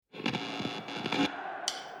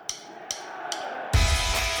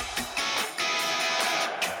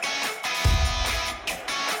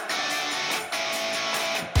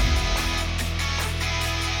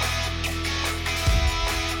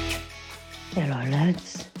Hello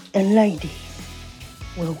lads and ladies,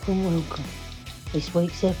 welcome. This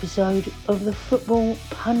week's episode of the Football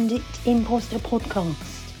Pundit Imposter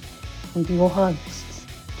Podcast with your hosts,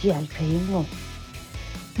 JP and Rob.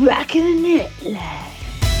 Back in the net, lad.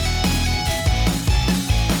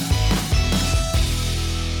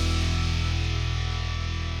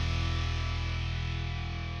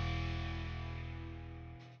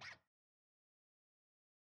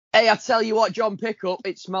 Hey, I tell you what, John Pickup,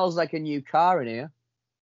 it smells like a new car in here.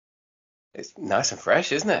 It's nice and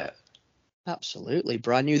fresh, isn't it? Absolutely,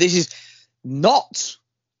 brand new. This is not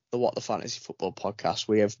the What the Fantasy Football Podcast.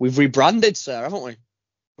 We've rebranded, sir, haven't we?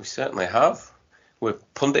 We certainly have. We're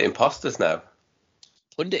pundit imposters now.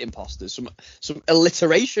 Pundit imposters, some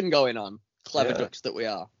alliteration going on. Clever ducks that we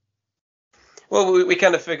are. Well, we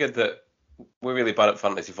kind of figured that we're really bad at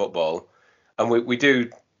fantasy football, and we do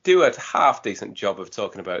a half decent job of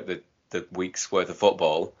talking about the week's worth of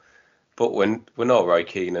football, but we're not Roy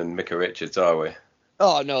Keane and Micah Richards, are we?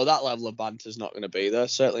 Oh no, that level of banter's not going to be there.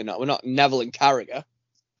 Certainly not. We're not Neville and Carragher.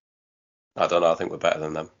 I don't know. I think we're better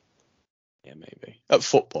than them. Yeah, maybe at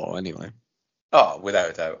football anyway. Oh, without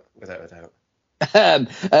a doubt.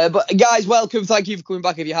 But guys, welcome. Thank you for coming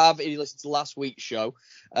back. If you listened to last week's show,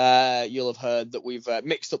 you'll have heard that we've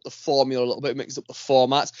mixed up the formula a little bit, mixed up the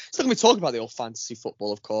formats. Still going to be talking about the old fantasy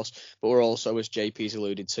football, of course, but we're also, as JP's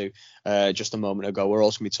alluded to just a moment ago, we're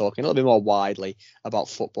also going to be talking a little bit more widely about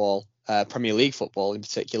football, Premier League football in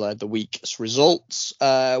particular, the week's results. What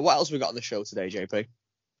else have we got on the show today, JP?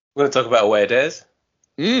 We're going to talk about away days.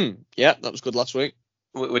 Yeah, that was good last week.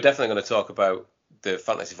 We're definitely going to talk about the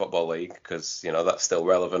Fantasy Football League because that's still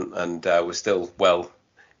relevant, and we're still well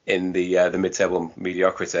in the mid-table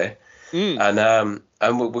mediocrity. And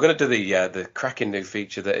we're going to do the cracking new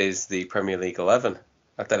feature that is the Premier League 11.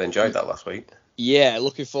 I did enjoy that last week. Yeah,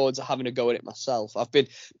 looking forward to having a go at it myself. I've been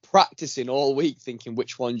practicing all week thinking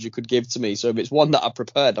which ones you could give to me. So if it's one that I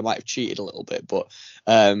prepared, I might have cheated a little bit, but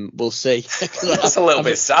we'll see. That's a little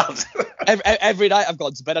bit sad. every night I've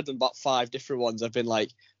gone to bed, I've done about 5 different ones. I've been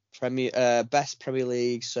like, best Premier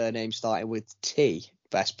League surname starting with T,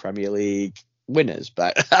 best Premier League winners,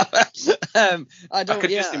 but I could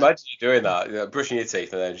just imagine you doing that, brushing your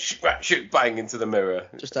teeth and then shoot bang into the mirror.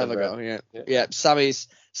 Just have a go, yeah.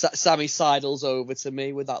 Sammy sidles over to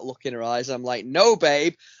me with that look in her eyes. I'm like, no,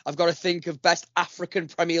 babe, I've got to think of best African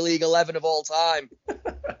Premier League 11 of all time.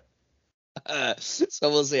 So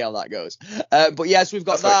we'll see how that goes. But yes, we've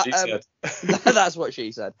got that. That's what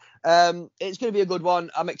she said. It's going to be a good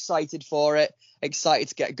one. I'm excited for it. Excited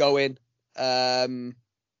to get going.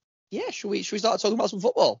 Should we start talking about some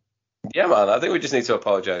football? Yeah, man. I think we just need to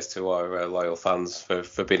apologise to our loyal fans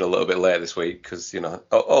for being a little bit late this week because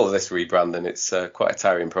all of this rebranding, it's quite a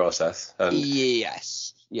tiring process. And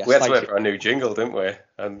yes. We had to wait for a new jingle, didn't we?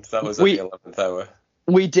 And that was at the 11th hour.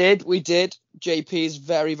 We did. JP is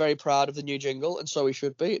very, very proud of the new jingle, and so he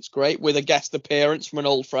should be. It's great, with a guest appearance from an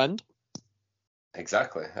old friend.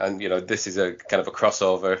 Exactly. And, this is a kind of a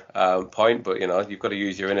crossover point, but, you've got to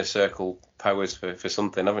use your inner circle powers for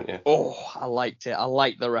something, haven't you? Oh, I liked it. I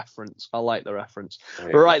like the reference. Yeah.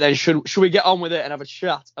 Right then, should we get on with it and have a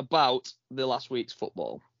chat about the last week's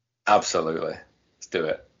football? Absolutely. Let's do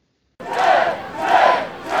it.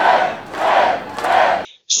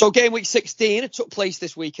 So game week 16, it took place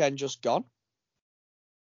this weekend just gone.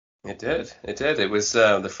 It did. It was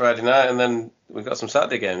the Friday night, and then we got some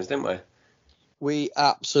Saturday games, didn't we? We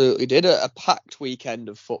absolutely did. A packed weekend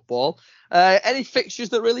of football. Any fixtures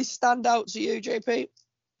that really stand out to you, JP?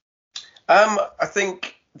 I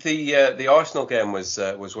think the Arsenal game was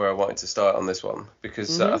where I wanted to start on this one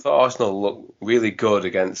because I thought Arsenal looked really good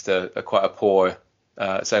against quite a poor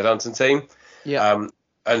Southampton team. Yeah.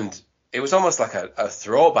 And it was almost like a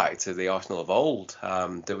throwback to the Arsenal of old.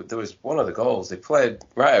 There was one of the goals. They played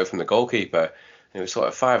right out from the goalkeeper. And it was sort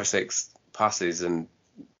of 5 or 6 passes and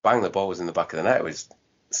bang, the ball was in the back of the net. It was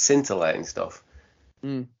scintillating stuff.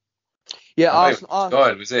 Yeah, Arsenal.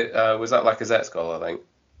 Was that Lacazette's goal, I think?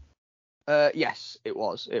 Yes, it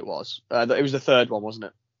was. It was the third one, wasn't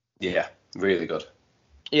it? Yeah, really good.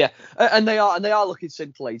 Yeah, and they are looking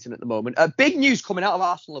scintillating at the moment. Big news coming out of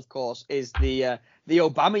Arsenal, of course, is the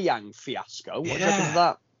Aubameyang fiasco. What do you think of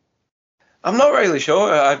that? I'm not really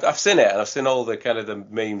sure. I've seen it, and I've seen all the kind of the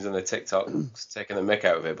memes and the TikToks taking the mick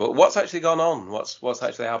out of it. But what's actually gone on? What's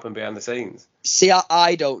actually happened behind the scenes? See,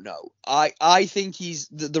 I don't know. I think he's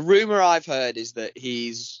the rumor I've heard is that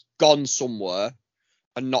he's gone somewhere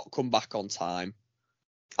and not come back on time,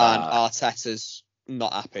 and Arteta's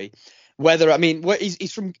not happy.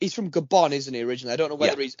 He's from Gabon, isn't he, originally? I don't know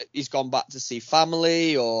whether he's gone back to see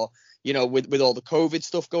family or with all the COVID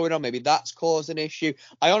stuff going on, maybe that's caused an issue.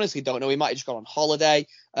 I honestly don't know. He might have just gone on holiday.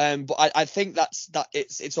 But I think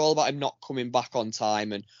it's all about him not coming back on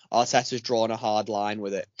time, and Arteta's drawn a hard line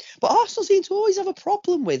with it. But Arsenal seem to always have a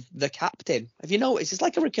problem with the captain. Have you noticed? It's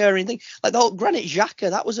like a recurring thing. Like the whole Granit Xhaka,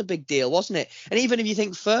 that was a big deal, wasn't it? And even if you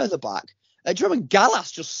think further back, do you remember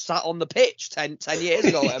Gallas just sat on the pitch 10 years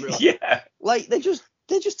ago? Yeah. Like they're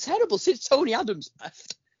just terrible since Tony Adams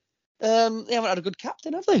left. They haven't had a good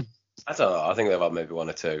captain, have they? I don't know. I think they've had maybe one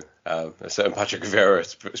or two. A certain Patrick Vieira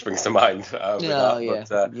springs to mind.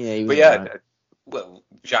 Well,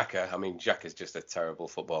 Xhaka. I mean, Xhaka's just a terrible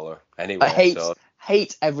footballer anyway. I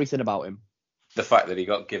hate everything about him. The fact that he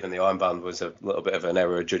got given the armband was a little bit of an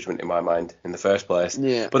error of judgment in my mind in the first place.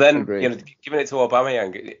 Yeah, but then giving it to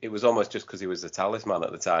Aubameyang, it was almost just because he was the talisman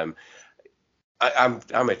at the time. I'm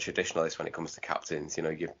a traditionalist when it comes to captains.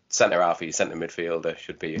 Your centre half or your centre midfielder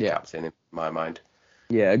should be your captain in my mind.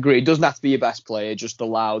 Yeah, agree. It doesn't have to be your best player. Just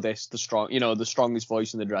allow the strongest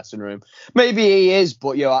voice in the dressing room. Maybe he is,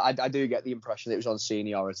 but I do get the impression that it was on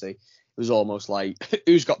seniority. It was almost like,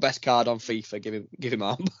 who's got best card on FIFA? Give him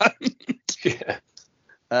armband. Yeah.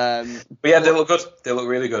 But yeah, they look good. They look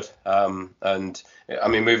really good. And I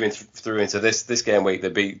mean, moving through into this game week, they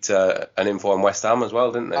beat an informed West Ham as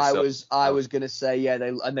well, didn't they? I was gonna say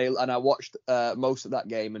I watched most of that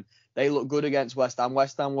game, and they looked good against West Ham.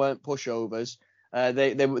 West Ham weren't pushovers.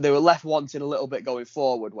 They were left wanting a little bit going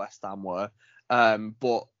forward. West Ham were,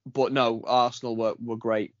 but no, Arsenal were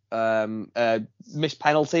great. Missed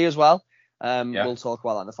penalty as well. We'll talk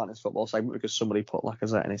about that in the fantasy football segment because somebody put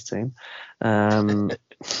Lacazette in his team. But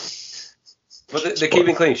they're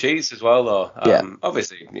keeping clean sheets as well, though.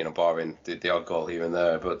 Obviously, barring the odd goal here and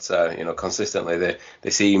there, but consistently they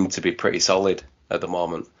seem to be pretty solid at the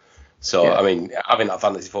moment. So I mean, having that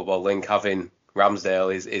fantasy football link, having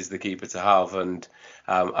Ramsdale is the keeper to have, and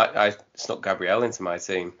I snuck Gabriel into my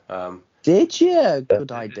team. Did you?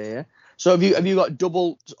 Good idea. So have you got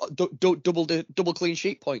double clean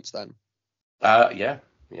sheet points then? Yeah.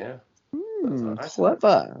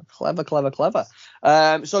 Clever.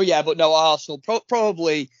 But no, Arsenal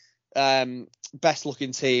probably best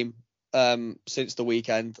looking team since the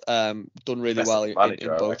weekend. Done really best well in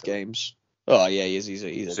both games. Oh yeah, he's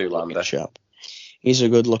a good looking chap. He's a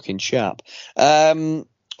good looking chap.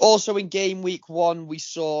 Also in game week 1, we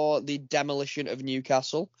saw the demolition of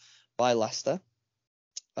Newcastle by Leicester.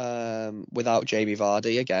 Without Jamie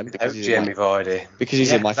Vardy again, because he's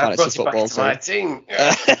in my fantasy football team.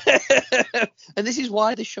 And this is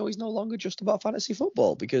why this show is no longer just about fantasy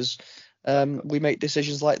football, because we make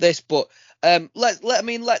decisions like this. But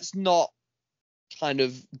let's not kind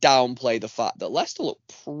of downplay the fact that Leicester look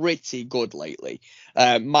pretty good lately.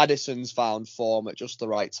 Maddison's found form at just the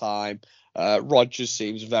right time. Rodgers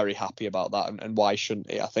seems very happy about that, and why shouldn't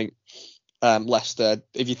he? I think Leicester,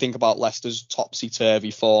 if you think about Leicester's topsy-turvy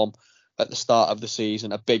form at the start of the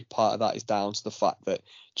season, a big part of that is down to the fact that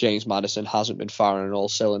James Maddison hasn't been firing on all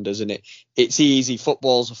cylinders, and it's easy.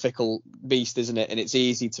 Football's a fickle beast, isn't it? And it's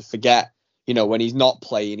easy to forget, when he's not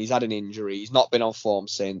playing, he's had an injury, he's not been on form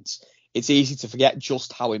since. It's easy to forget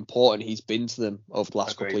just how important he's been to them over the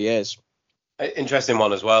last couple of years. Interesting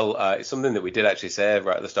one as well. It's something that we did actually say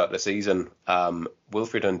right at the start of the season.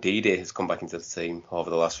 Wilfred Ndidi has come back into the team over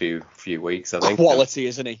the last few weeks, I think. Quality,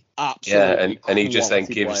 isn't he? Absolutely. Yeah, and he just then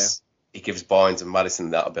gives Barnes and Maddison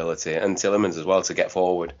that ability, and Tielemans as well, to get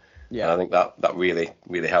forward. Yeah, and I think that really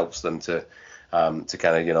helps them to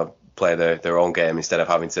kind of play their own game instead of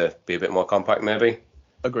having to be a bit more compact, maybe.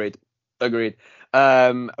 Agreed.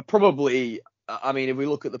 Probably. I mean, if we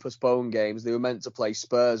look at the postponed games, they were meant to play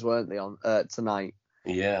Spurs, weren't they, on tonight?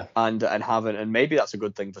 Yeah. And haven't, and maybe that's a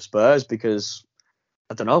good thing for Spurs, because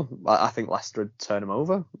I don't know. I think Leicester would turn them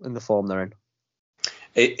over in the form they're in.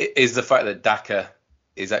 It is the fact that Daka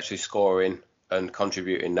is actually scoring and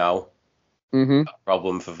contributing now a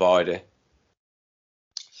problem for Vardy.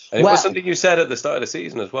 And it was something you said at the start of the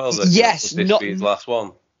season as well, that this would be his last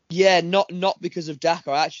one. Yeah, not because of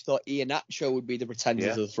Daka. I actually thought Iheanacho would be the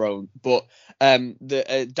pretender to the throne, but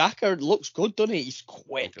Daka looks good, doesn't he? He's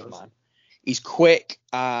quick, man. He's quick,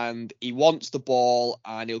 and he wants the ball,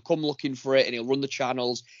 and he'll come looking for it, and he'll run the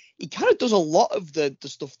channels. He kind of does a lot of the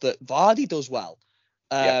stuff that Vardy does well,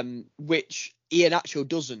 which Iheanacho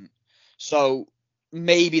doesn't. So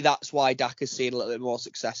maybe that's why Daka's seeing a little bit more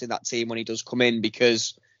success in that team when he does come in,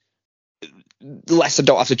 because Leicester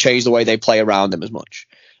don't have to change the way they play around him as much.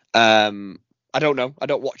 I don't know. I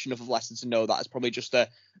don't watch enough of Leicester to know that. It's probably just a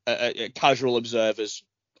casual observer's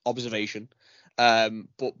observation.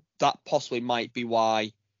 But that possibly might be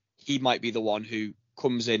why he might be the one who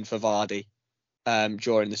comes in for Vardy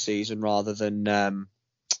during the season rather than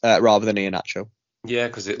rather than Iheanacho. Yeah,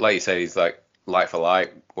 because like you say, he's like for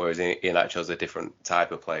like, whereas Iheanacho's a different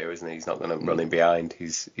type of player, isn't he? He's not going to run in behind.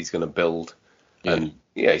 He's going to build, and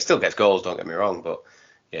he still gets goals. Don't get me wrong, but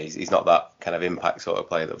he's not that kind of impact sort of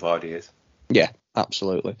player that Vardy is. Yeah,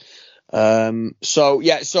 absolutely. So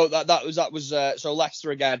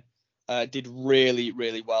Leicester again did really,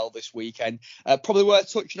 really well this weekend. Probably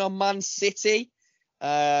worth touching on Man City.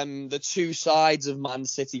 The two sides of Man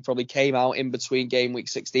City probably came out in between game week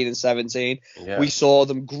 16 and 17. Yeah. We saw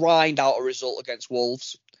them grind out a result against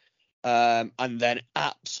Wolves, and then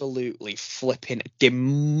absolutely flipping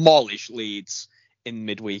demolish Leeds in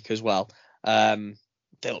midweek as well. They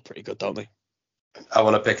look pretty good, don't they? I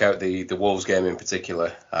want to pick out the Wolves game in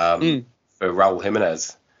particular for Raul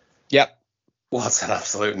Jimenez. Yep. What an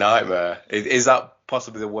absolute nightmare. Is that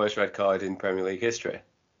possibly the worst red card in Premier League history?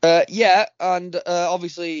 Yeah, and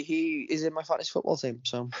obviously he is in my fantasy football team,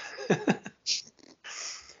 so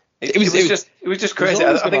it was just crazy.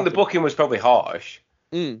 I think the booking was probably harsh,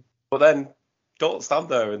 but then don't stand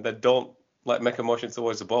there and then don't make a motion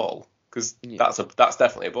towards the ball, because that's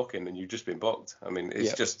definitely a booking and you've just been booked. I mean,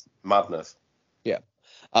 it's just madness. Yeah,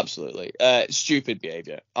 absolutely. Stupid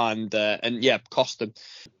behaviour and cost them.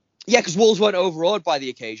 Yeah, because Wolves weren't overawed by the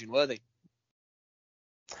occasion, were they?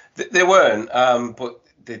 They weren't, but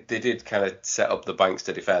they did kind of set up the banks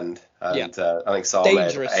to defend, and I think Salah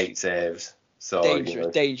made 8 saves. So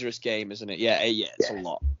dangerous game, isn't it? Yeah, it's a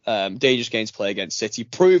lot. Dangerous game to play against City,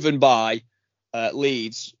 proven by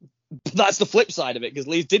Leeds. But that's the flip side of it, because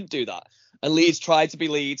Leeds didn't do that, and Leeds tried to be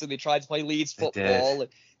Leeds, and they tried to play Leeds football, and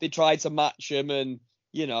they tried to match them, and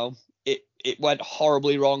it went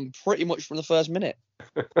horribly wrong pretty much from the first minute.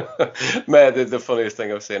 Man, the funniest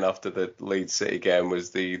thing I've seen after the Leeds City game was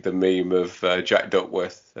the meme of Jack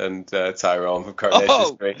Duckworth and Tyrone from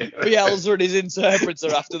Coronation Street. Bielsa and his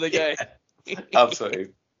interpreter after the game. Absolutely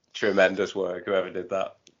tremendous work, whoever did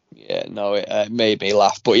that. Yeah, no, it made me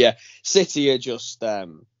laugh. But yeah, City are just...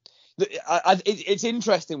 it's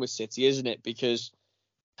interesting with City, isn't it? Because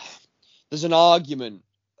there's an argument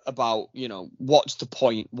about, what's the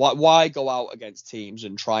point? Why go out against teams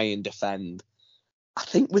and try and defend? I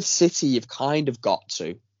think with City, you've kind of got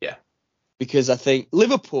to. Yeah. Because I think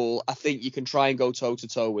Liverpool, you can try and go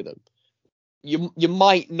toe-to-toe with them. You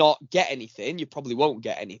might not get anything. You probably won't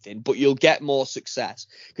get anything, but you'll get more success.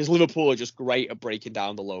 Because Liverpool are just great at breaking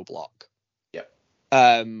down the low block. Yeah.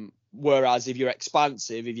 Whereas if you're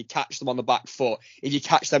expansive, if you catch them on the back foot, if you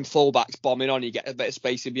catch them fullbacks bombing on, you get a bit of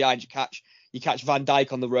space in behind, you catch Van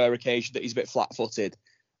Dijk on the rare occasion that he's a bit flat-footed,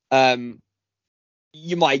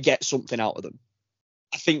 you might get something out of them.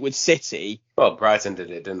 I think with City... Well, Brighton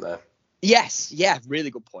did it, didn't they? Yes, yeah, really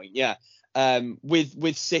good point, yeah.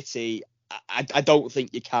 With City, I don't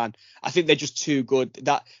think you can. I think they're just too good.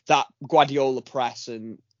 That Guardiola press,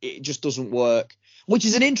 and it just doesn't work. Which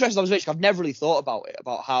is an interesting observation. I've never really thought about it,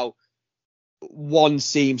 about how one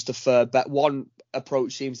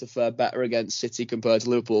approach seems to fare better against City compared to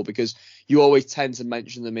Liverpool, because you always tend to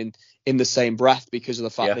mention them in the same breath because of the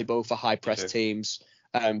fact they both are high press teams.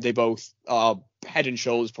 They both are head and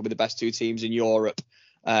shoulders probably the best two teams in Europe,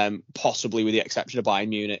 possibly with the exception of Bayern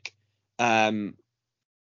Munich. So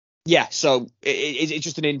it's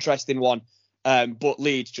just an interesting one. But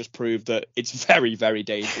Leeds just proved that it's very, very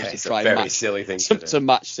dangerous to try and silly thing to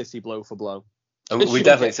match City blow for blow. And we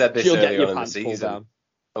definitely said this earlier on in the season.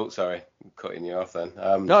 Oh, sorry, I'm cutting you off then.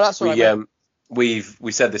 No, that's all right. We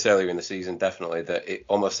said this earlier in the season, definitely, that it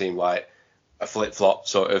almost seemed like a flip-flop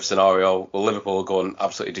sort of scenario. Well, Liverpool will go and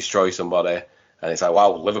absolutely destroy somebody, and it's like,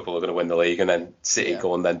 wow, Liverpool are going to win the league, and then City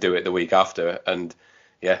go and then do it the week after, and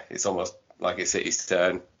it's almost like it's City's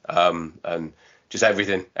turn, and just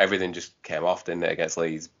everything just came off, didn't it, against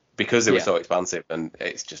Leeds, because they were so expansive, and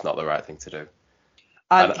it's just not the right thing to do.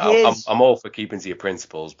 And I'm all for keeping to your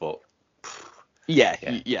principles, but you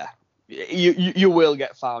will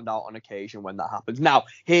get found out on occasion when that happens. Now,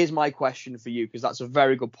 here's my question for you, because that's a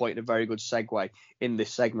very good point and a very good segue in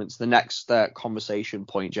this segment to the next conversation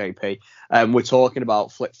point, JP. We're talking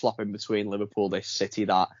about flip-flopping between Liverpool, this City,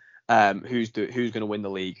 that who's going to win the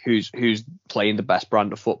league, who's playing the best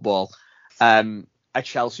brand of football. Are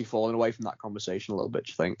Chelsea falling away from that conversation a little bit,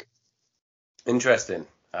 do you think? Interesting,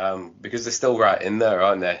 because they're still right in there,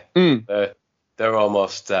 aren't they? They're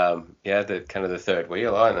almost, they're kind of the third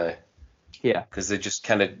wheel, aren't they? Yeah. Because they just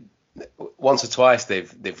kind of, once or twice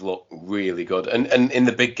they've looked really good, and in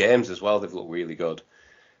the big games as well they've looked really good.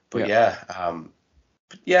 But I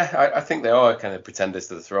think they are kind of pretenders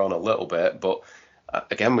to the throne a little bit. But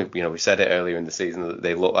again, we said it earlier in the season that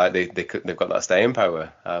they look like they've got that staying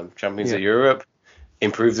power. Champions of Europe,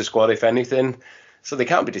 improve the squad if anything, so they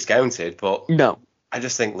can't be discounted. But no, I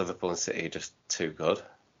just think Liverpool and City are just too good.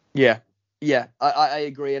 Yeah, I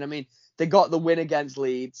agree. And I mean, they got the win against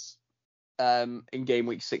Leeds in game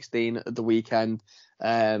week 16 at the weekend.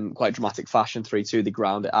 Quite dramatic fashion, 3-2. They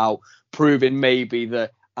ground it out, proving maybe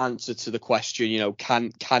the answer to the question,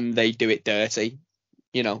 can they do it dirty?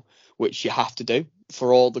 Which you have to do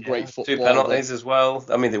for all the great football. 2 penalties as well.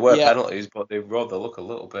 I mean, they were penalties, but they rolled the luck a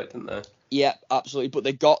little bit, didn't they? Yeah, absolutely. But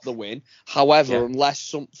they got the win. However, unless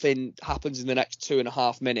something happens in the next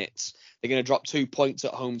 2.5 minutes, they're going to drop 2 points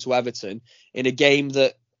at home to Everton in a game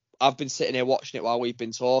that I've been sitting here watching it while we've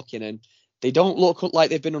been talking, and they don't look like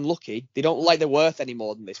they've been unlucky. They don't look like they're worth any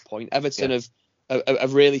more than this point. Everton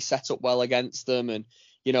have really set up well against them, and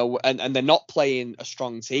and they're not playing a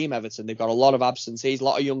strong team. Everton, they've got a lot of absentees, a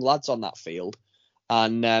lot of young lads on that field,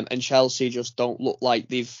 and Chelsea just don't look like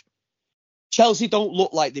they've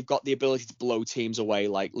got the ability to blow teams away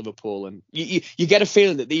like Liverpool. And you get a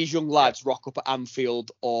feeling that these young lads rock up at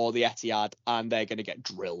Anfield or the Etihad and they're going to get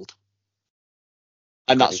drilled.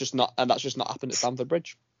 And that's just not happened at Stamford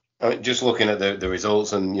Bridge. I mean, just looking at the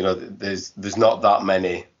results, and there's not that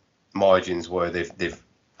many margins where they've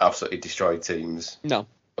absolutely destroyed teams. No.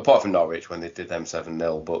 Apart from Norwich when they did them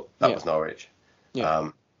 7-0, but that was Norwich. Yeah.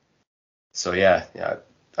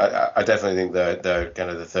 I definitely think they're kind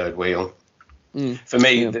of the third wheel. For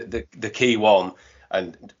me, the key one,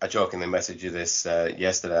 and I jokingly messaged you this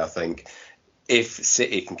yesterday, I think, if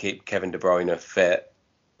City can keep Kevin De Bruyne fit,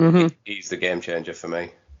 he's the game changer for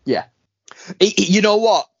me. Yeah. You know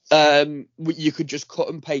what? You could just cut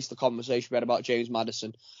and paste the conversation we had about James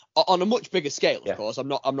Maddison on a much bigger scale, of course. I'm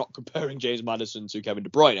not comparing James Maddison to Kevin De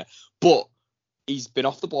Bruyne, but he's been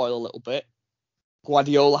off the boil a little bit.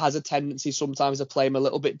 Guardiola has a tendency sometimes to play him a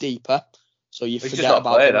little bit deeper, so you forget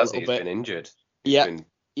about him a little bit. He's been injured.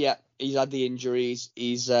 He's had the injuries.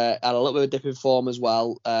 He's had a little bit of dip in form as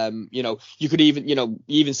well. You could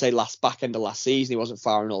even say back end of last season he wasn't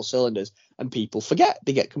firing all cylinders, and people forget.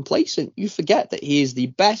 They get complacent. You forget that he is the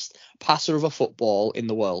best passer of a football in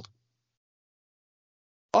the world.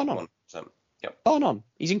 On. Yep. On.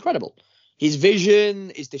 He's incredible. His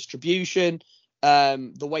vision, his distribution,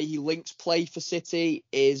 the way he links play for City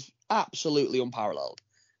is absolutely unparalleled.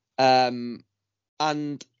 And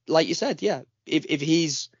like you said, if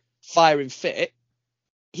he's firing fit,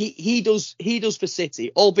 he does for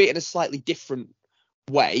City, albeit in a slightly different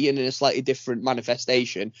way and in a slightly different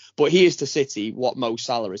manifestation. But he is to City what Mo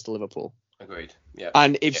Salah is to Liverpool. Agreed. Yeah.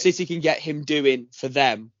 And if City can get him doing for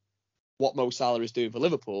them what Mo Salah is doing for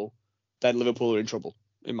Liverpool, then Liverpool are in trouble,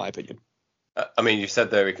 in my opinion. I mean, you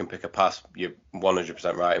said there he can pick a pass. You're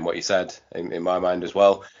 100% right in what you said, in my mind as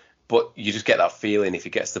well. But you just get that feeling if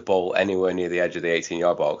he gets the ball anywhere near the edge of the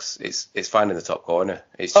 18-yard box, it's finding the top corner.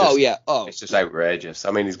 It's just, it's just outrageous.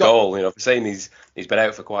 I mean, his goal, for saying he's been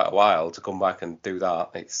out for quite a while to come back and do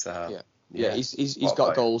that, it's he's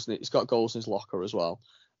got goals. He's got goals in his locker as well.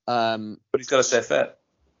 But he's got to stay fit.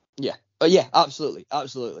 Yeah, absolutely,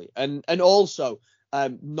 and also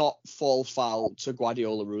not fall foul to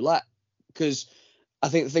Guardiola roulette, because I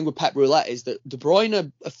think the thing with Pep roulette is that De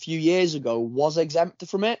Bruyne a few years ago was exempted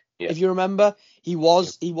from it. Yeah. If you remember,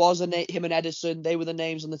 Chelsea and Edison, they were the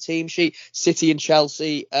names on the team sheet. City and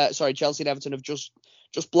Chelsea and Everton have just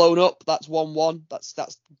blown up. That's 1-1.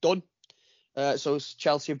 That's done. So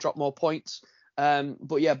Chelsea have dropped more points.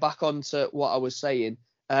 But yeah, back on to what I was saying.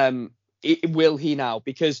 Will he now?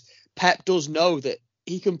 Because Pep does know that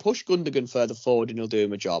he can push Gundogan further forward and he'll do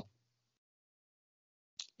him a job.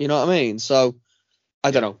 You know what I mean? So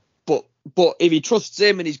I don't know. But if he trusts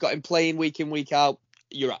him and he's got him playing week in, week out,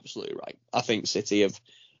 you're absolutely right. I think City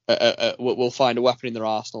will find a weapon in their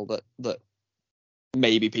arsenal that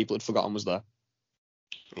maybe people had forgotten was there.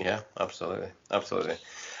 Yeah, absolutely.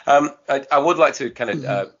 I would like to kind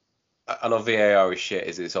of I know VAR is shit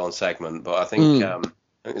is its own segment, but I think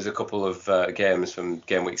there's a couple of games from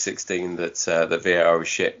game week 16 that VAR is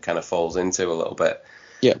shit kind of falls into a little bit.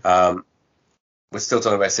 Yeah. We're still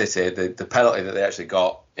talking about City. The penalty that they actually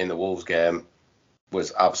got in the Wolves game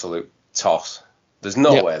was absolute toss. There's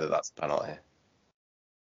no way that's a penalty.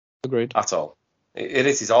 Agreed. At all. It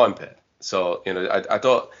is his armpit. So I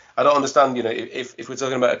don't understand. If we're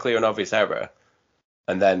talking about a clear and obvious error,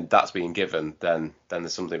 and then that's being given, then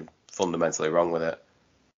there's something fundamentally wrong with it.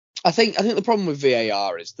 I think the problem with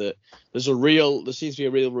VAR is that there seems to be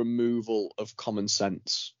a real removal of common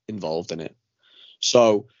sense involved in it.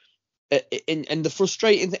 So, and the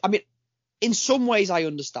frustrating thing, I mean, in some ways I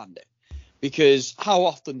understand it, because how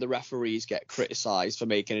often the referees get criticised for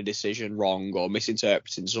making a decision wrong or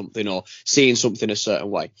misinterpreting something or seeing something a certain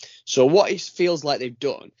way. So what it feels like they've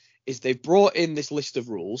done is they've brought in this list of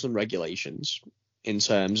rules and regulations, in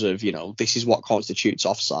terms of, this is what constitutes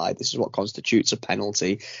offside, this is what constitutes a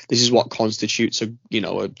penalty, this is what constitutes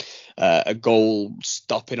a goal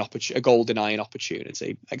stopping opportunity, a goal denying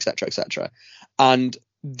opportunity, etc., etc. And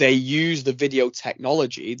they use the video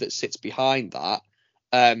technology that sits behind that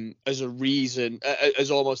as a reason,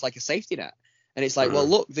 as almost like a safety net. And it's like, well,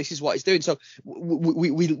 look, this is what it's doing. So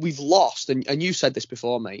we've lost, and you said this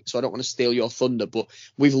before, mate, so I don't want to steal your thunder, but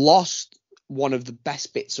we've lost one of the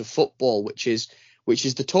best bits of football, which is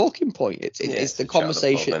the talking point. It's the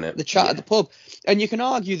conversation, the chat at the pub. And you can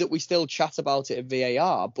argue that we still chat about it at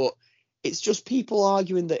VAR, but it's just people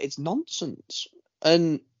arguing that it's nonsense.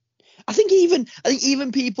 And I think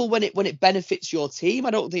even people, when it benefits your team, I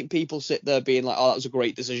don't think people sit there being like, oh, that was a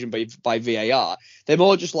great decision by VAR. They're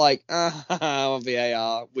more just like,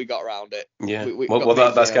 VAR, we got around it. Yeah. We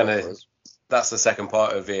that's the second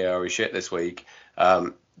part of VAR shit this week.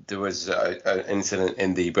 There was an incident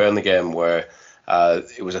in the Burnley game where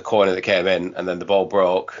it was a corner that came in, and then the ball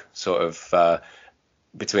broke sort of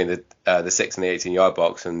between the 6 and the 18-yard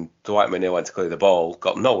box, and Dwight McNeil went to clear the ball,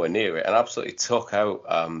 got nowhere near it, and absolutely took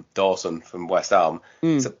out Dawson from West Ham.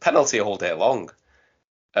 It's a penalty all day long,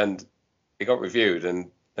 and it got reviewed,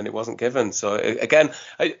 and it wasn't given. So again,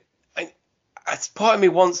 I part of me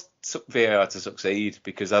wants VAR to succeed,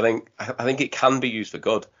 because I think it can be used for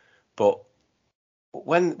good, but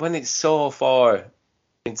when it's so far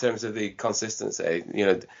in terms of the consistency,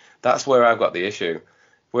 that's where I've got the issue.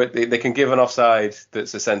 Where they can give an offside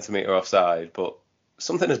that's a centimetre offside, but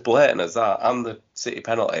something as blatant as that and the City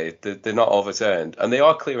penalty, they're not overturned. And they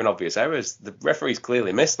are clear and obvious errors. The referees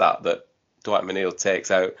clearly missed that Dwight McNeil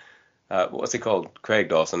takes out, what's he called? Craig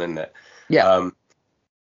Dawson, isn't it? Yeah.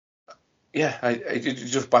 It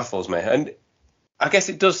just baffles me. And I guess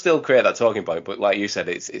it does still create that talking point, but like you said,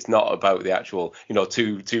 it's not about the actual,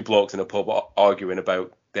 two blokes in a pub arguing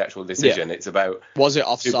about the actual decision. Yeah. It's about, was it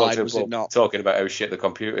offside, was it not? Talking about how shit the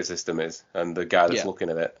computer system is, and the guy that's looking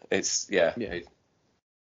at it. It's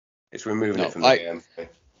it's removing it from the game.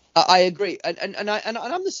 I agree, and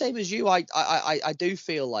I'm the same as you. I do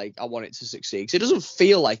feel like I want it to succeed, because it doesn't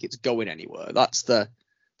feel like it's going anywhere. That's the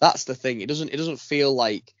thing. It doesn't feel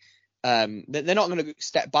like they're not going to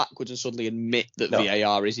step backwards and suddenly admit that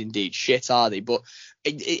VAR is indeed shit, are they? But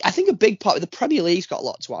I think a big part of the Premier League's got a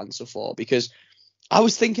lot to answer for, because I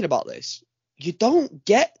was thinking about this. You don't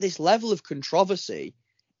get this level of controversy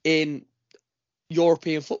in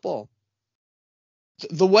European football.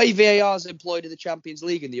 The way VAR is employed in the Champions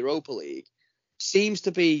League and the Europa League seems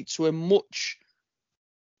to be to a much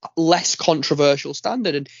less controversial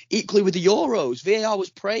standard. And equally with the Euros, VAR was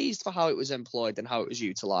praised for how it was employed and how it was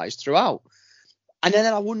utilised throughout. And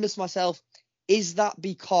then I wonder to myself, is that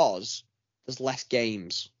because there's less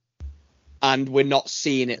games and we're not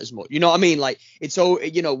seeing it as much? You know what I mean? Like, it's so,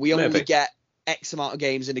 we only get X amount of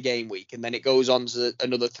games in a game week, and then it goes on to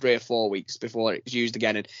another 3 or 4 weeks before it's used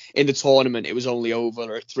again. And in the tournament, it was only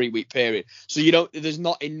over a 3-week period. So, there's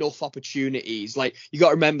not enough opportunities. Like, you got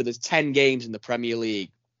to remember, there's 10 games in the Premier League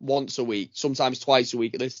once a week, sometimes twice a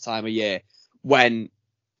week at this time of year, when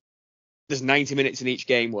there's 90 minutes in each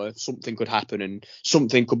game where something could happen and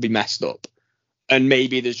something could be messed up. And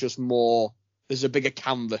maybe there's a bigger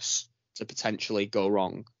canvas to potentially go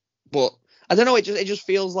wrong. But I don't know, it just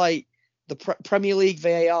feels like the Premier League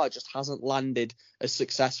VAR just hasn't landed as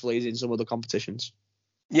successfully as in some other competitions.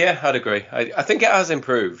 Yeah, I'd agree. I think it has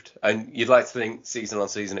improved, and you'd like to think season on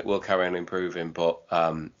season it will carry on improving, but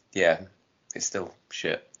it's still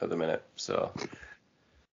shit at the minute. So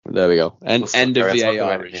there we go. End of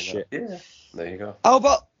VAR is shit. Yeah, there you go. How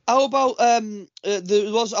about I want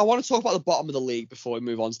to talk about the bottom of the league before we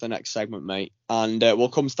move on to the next segment, mate, and we'll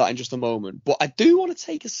come to that in just a moment. But I do want to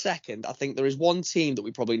take a second. I think there is one team that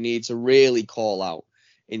we probably need to really call out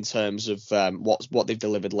in terms of what they've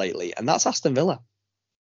delivered lately, and that's Aston Villa.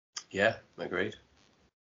 Yeah, agreed.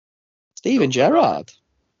 Steven Gerrard.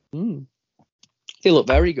 He looked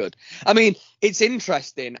very good. I mean, it's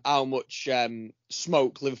interesting how much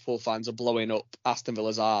smoke Liverpool fans are blowing up Aston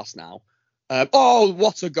Villa's arse now.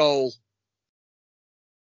 What a goal.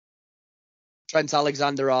 Trent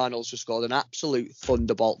Alexander-Arnold's just scored an absolute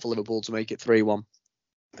thunderbolt for Liverpool to make it 3-1.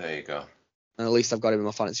 There you go. And at least I've got him in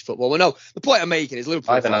my fantasy football. Well, no, the point I'm making is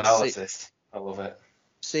Liverpool fans... analysis. I love it.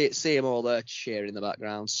 See him all there cheering in the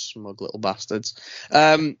background, smug little bastards.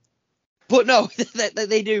 But no,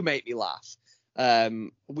 they do make me laugh.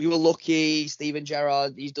 We were lucky. Steven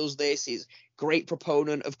Gerrard, he does this. He's a great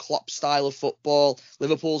proponent of Klopp's style of football.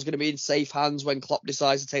 Liverpool's going to be in safe hands when Klopp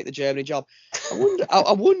decides to take the Germany job.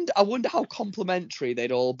 I wonder how complimentary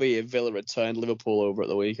they'd all be if Villa had turned Liverpool over at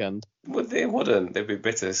the weekend. They wouldn't. They'd be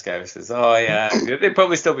bitter scousers. Oh yeah, they'd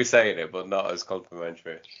probably still be saying it, but not as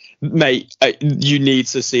complimentary. Mate, you need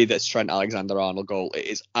to see this Trent Alexander-Arnold goal. It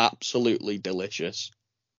is absolutely delicious.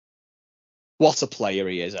 What a player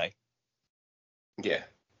he is, eh? Yeah.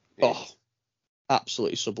 Oh,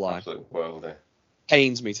 absolutely sublime. Absolute world.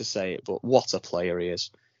 Pains me to say it, but what a player he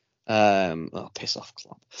is. Piss off,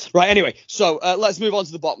 Klopp. Right, anyway, so let's move on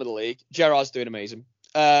to the bottom of the league. Gerrard's doing amazing.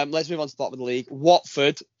 Let's move on to the bottom of the league.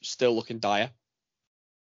 Watford still looking dire.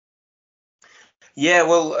 Yeah,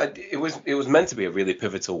 well, it was meant to be a really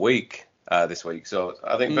pivotal week this week. So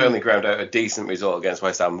I think Burnley ground out a decent result against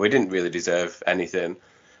West Ham. We didn't really deserve anything.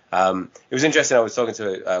 It was interesting. I was talking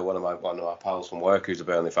to one of our pals from work who's a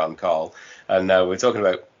Burnley fan, Carl, and we were talking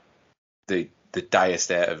about the dire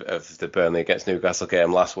state of the Burnley against Newcastle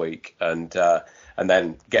game last week, and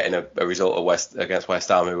then getting a result against West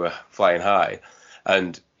Ham, who were flying high.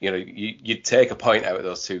 And you'd take a point out of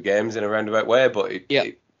those two games in a roundabout way, but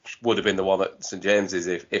it would have been the one at St James's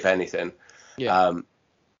if anything. Yeah.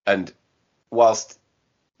 And whilst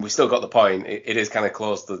we still got the point, it is kind of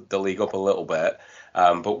closed the league up a little bit.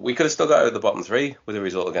 But we could have still got out of the bottom three with a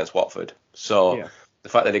result against Watford. So the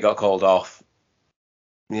fact that he got called off,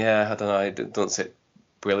 I don't know, it doesn't sit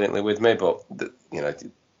brilliantly with me. But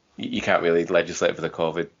you can't really legislate for the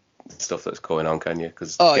COVID stuff that's going on, can you?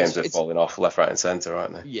 Because games are falling off left, right, and centre,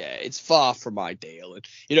 aren't they? Yeah, it's far from ideal. And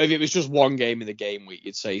if it was just one game in the game week,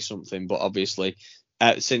 you'd say something. But obviously,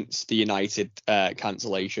 since the United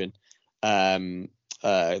cancellation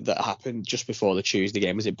that happened just before the Tuesday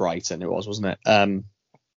game, was it Brighton? It was, wasn't it?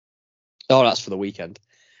 That's for the weekend.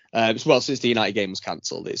 Since the United game was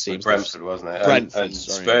cancelled, it seems. Brentford, wasn't it? Brentford, and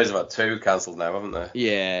Spurs have had two cancelled now, haven't they?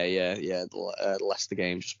 Yeah. The Leicester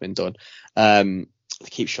game's just been done. They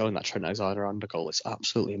keep showing that Trent Alexander-Arnold goal. It's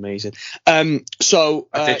absolutely amazing. I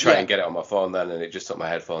did try and get it on my phone then, and it just took my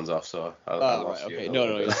headphones off. So I lost you. Okay.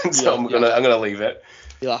 No. So I'm gonna leave it.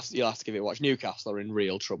 You'll have to give it a watch. Newcastle are in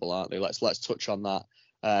real trouble, aren't they? Let's touch on that.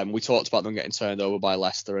 We talked about them getting turned over by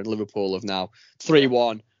Leicester, and Liverpool have now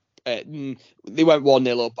 3-1. They went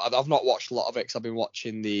 1-0 up. I've not watched a lot of it because I've been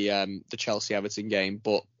watching the Chelsea Everton game,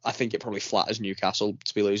 but I think it probably flatters Newcastle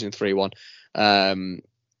to be losing 3-1.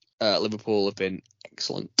 Liverpool have been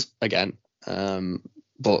excellent again,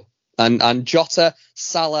 but Jota,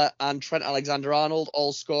 Salah, and Trent Alexander-Arnold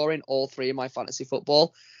all scoring, all three in my fantasy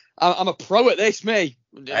football. I'm a pro at this, me.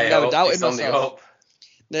 Never doubted myself.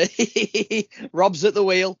 Rob's at the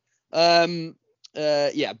wheel.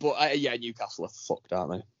 Newcastle are fucked,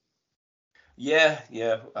 aren't they? Yeah.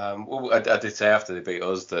 I did say after they beat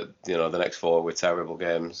us that the next four were terrible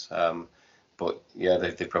games. But yeah,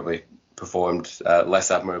 they probably performed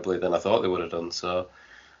less admirably than I thought they would have done. So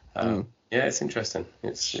it's interesting.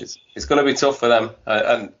 It's going to be tough for them,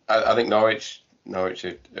 and I think Norwich are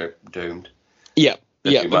doomed. Yeah.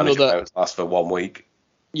 Last for 1 week.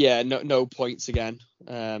 Yeah, no points again.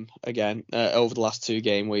 Over the last 2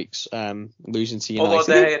 game weeks, losing to United.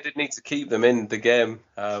 Although they did need to keep them in the game.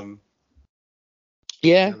 They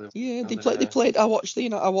played. I watched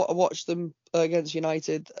them against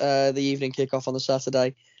United. The evening kickoff on the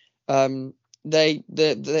Saturday. They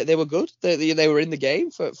were good. They were in the game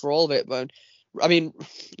for all of it. But I mean,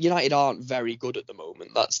 United aren't very good at the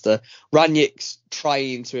moment. That's Rangnick's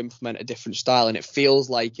trying to implement a different style, and it feels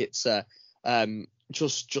like it's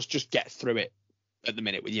just get through it at the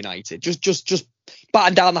minute with United. Just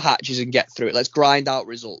batten down the hatches and get through it. Let's grind out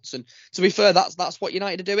results. And to be fair, that's what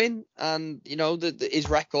United are doing. And his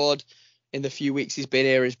record in the few weeks he's been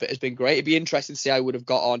here has been great. It'd be interesting to see how he would have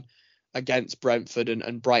got on against Brentford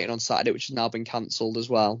and Brighton on Saturday, which has now been cancelled as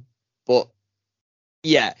well. But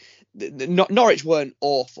yeah, Norwich weren't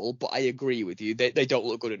awful, but I agree with you. They don't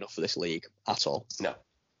look good enough for this league at all. No,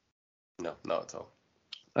 not at all.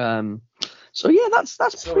 So yeah, that's.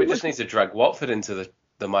 So we just need to drag Watford into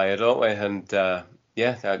the mire, don't we? And they're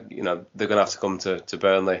going to have to come to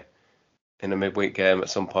Burnley in a midweek game at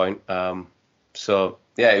some point. So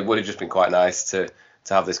yeah, it would have just been quite nice to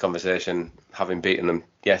have this conversation, having beaten them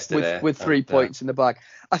yesterday with 3 points in the bag.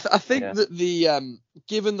 I think that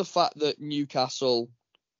given the fact that Newcastle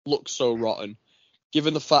looks so rotten,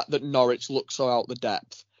 given the fact that Norwich looks so out the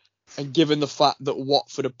depth, and given the fact that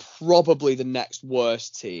Watford are probably the next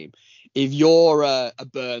worst team, if you're a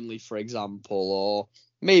Burnley, for example, or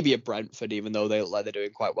maybe a Brentford, even though they look like they're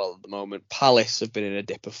doing quite well at the moment, Palace have been in a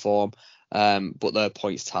dip of form. but their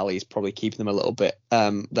points tally is probably keeping them a little bit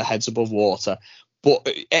their heads above water. But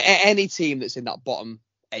any team that's in that bottom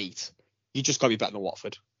 8, you just got to be better than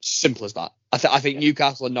Watford. Simple as that. I think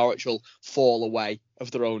Newcastle and Norwich will fall away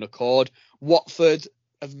of their own accord. Watford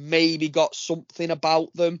have maybe got something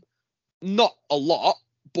about them. Not a lot,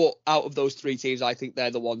 but out of those 3 teams, I think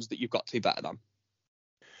they're the ones that you've got to be better than.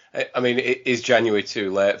 I mean, is January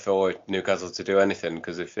too late for Newcastle to do anything?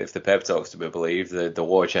 Because if the paper talks to be believed, the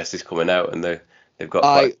war chest is coming out and they've got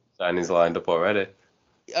quite signings lined up already.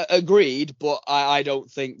 Agreed, but I don't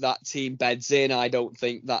think that team beds in. I don't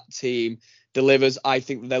think that team delivers. I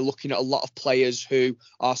think they're looking at a lot of players who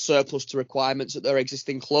are surplus to requirements at their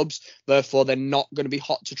existing clubs. Therefore, they're not going to be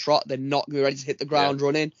hot to trot. They're not going to be ready to hit the ground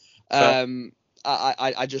running. I'll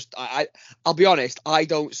be honest. I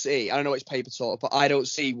don't see. I don't know it's paper talk, but I don't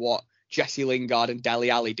see what Jesse Lingard and Dele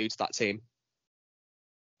Alli do to that team.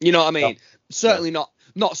 You know what I mean? No. Certainly not.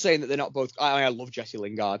 Not saying that they're not both. I love Jesse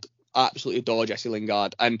Lingard. I absolutely adore Jesse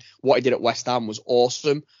Lingard, and what he did at West Ham was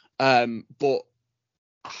awesome. But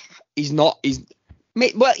he's not.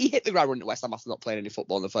 Well, he hit the ground running at West Ham after not playing any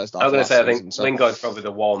football in the first half. I was going to say, I think Lingard's probably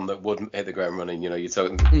the one that wouldn't hit the ground running. You know, you're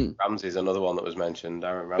talking Ramsey's another one that was mentioned,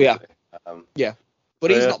 Aaron Ramsey. Yeah.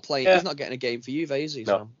 But he's not playing. Yeah. He's not getting a game for Juve, is he?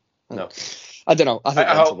 No. I don't know.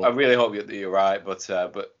 I really hope that you're right, but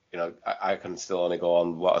you know, I can still only go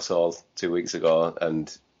on what I saw 2 weeks ago,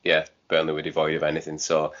 and yeah, Burnley were devoid of anything.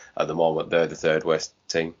 So at the moment, they're the third worst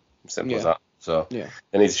team. Simple as that. So they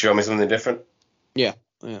need to show me something different. Yeah.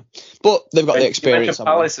 But they've got the experience. You mentioned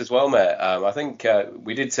Palace as well, mate. I think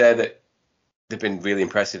we did say that they've been really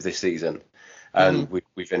impressive this season, and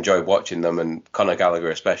we've enjoyed watching them, and Conor Gallagher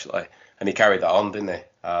especially. And he carried that on, didn't he?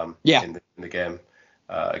 In the game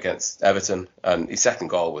against Everton, and his second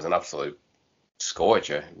goal was an absolute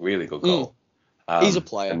scorcher. Really good goal. He's a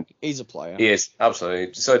player. He is,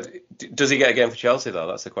 absolutely. So does he get a game for Chelsea though?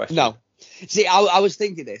 That's the question. No. See, I was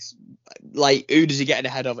thinking this. Like, who does he get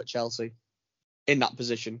ahead of at Chelsea in that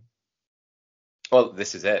position? Well,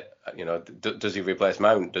 this is it. You know, does he replace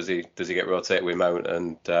Mount? Does he get rotated with Mount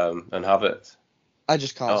and Havertz? I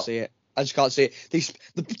just can't see it. I just can't see it.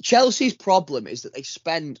 Chelsea's problem is that they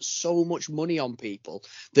spend so much money on people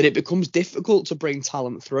that it becomes difficult to bring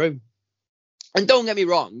talent through. And don't get me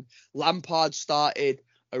wrong, Lampard started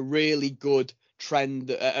a really good trend,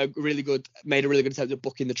 made a really good attempt at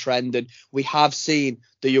bucking the trend, and we have seen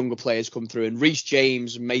the younger players come through. And Reece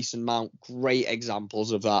James and Mason Mount, great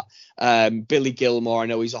examples of that. Billy Gilmore, I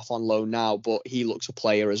know he's off on loan now, but he looks a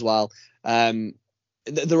player as well.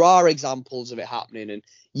 There are examples of it happening, and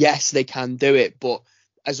yes, they can do it, but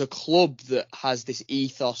as a club that has this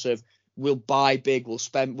ethos of we'll buy big,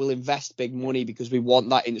 we'll invest big money because we want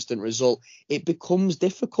that instant result, it becomes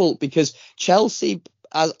difficult because Chelsea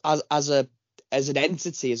as an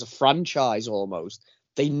entity, as a franchise almost,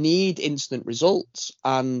 they need instant results,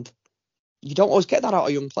 and you don't always get that out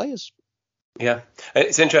of young players. Yeah,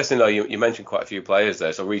 it's interesting though. You mentioned quite a few players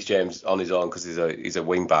there. So Reece James on his own because he's a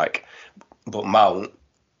wing back. But Mount,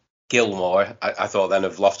 Gilmore, I thought then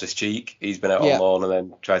of Loftus-Cheek. He's been out on loan and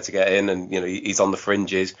then tried to get in, and you know he's on the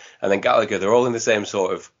fringes. And then Gallagher, they're all in the same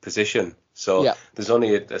sort of position. So there's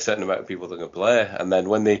only a certain amount of people that can play. And then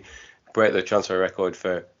when they break the transfer record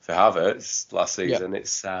for Havertz last season,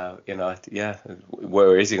 it's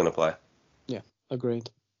where is he going to play? Yeah, agreed.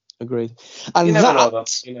 And you never know.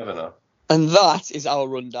 You never know. And that is our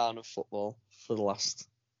rundown of football for the last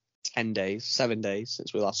 7 days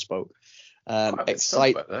since we last spoke. There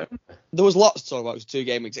was lots to talk about. It was 2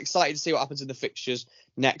 game weeks. Excited to see what happens in the fixtures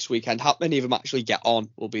next weekend. How many of them actually get on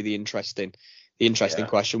will be the interesting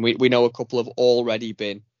question. We know a couple have already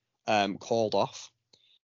been called off.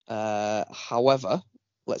 However,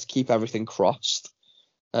 let's keep everything crossed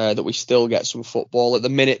that we still get some football. At the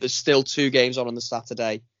minute, there's still 2 games on the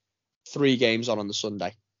Saturday, 3 games on the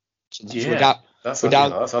Sunday. So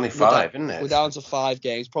that's only 5, isn't it? We're down to 5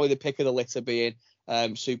 games. Probably the pick of the litter being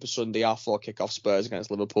Super Sunday, R4 kickoff Spurs against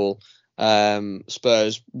Liverpool.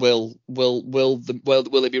 Spurs will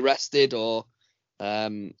they be rested, or are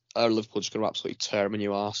Liverpool just going to absolutely tear them a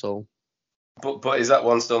new arsehole? But is that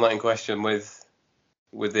one still not in question with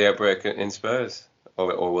the outbreak in Spurs,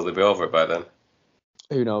 or will they be over it by then?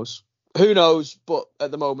 Who knows? But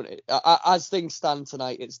at the moment, as things stand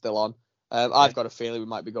tonight, it's still on. I've got a feeling we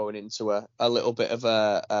might be going into a little bit of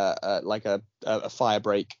a fire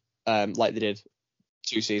break, like they did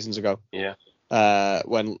 2 seasons ago. Yeah.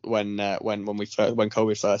 When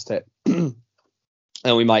COVID first hit,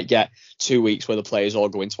 and we might get 2 weeks where the players all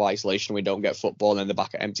go into isolation, we don't get football, and then they're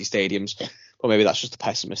back at empty stadiums. Or maybe that's just the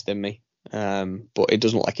pessimist in me. But it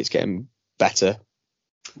doesn't look like it's getting better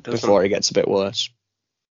before it gets a bit worse.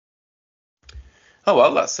 Oh,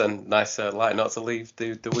 well, that's a nice light note to leave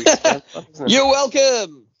the week. Isn't it? You're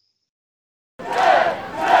welcome.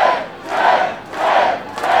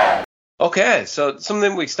 Okay, so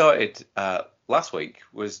something we started last week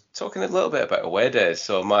was talking a little bit about away days.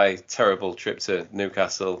 So my terrible trip to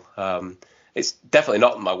Newcastle, it's definitely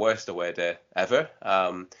not my worst away day ever.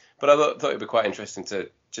 But I thought it'd be quite interesting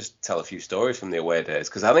to just tell a few stories from the away days,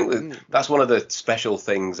 because I think that's one of the special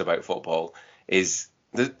things about football is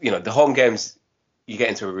the home games. You get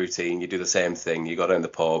into a routine, you do the same thing, you go down the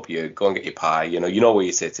pub, you go and get your pie, you know where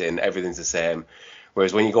you're sitting, everything's the same.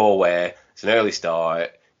 Whereas when you go away, it's an early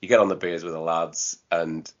start, you get on the beers with the lads,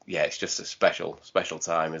 and yeah, it's just a special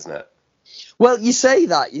time, isn't it? Well, you say,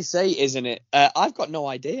 isn't it? I've got no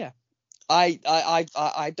idea. I've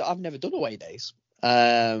never done away days.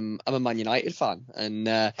 I'm a Man United fan, and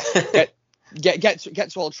get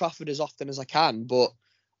to Old Trafford as often as I can, but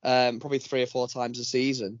probably 3 or 4 times a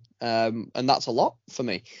season, and that's a lot for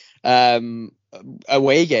me.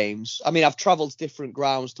 Away games. I mean, I've travelled to different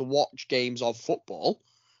grounds to watch games of football,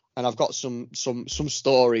 and I've got some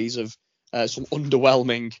stories of some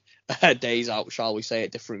underwhelming days out, shall we say,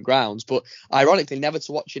 at different grounds. But ironically, never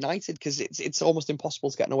to watch United, because it's almost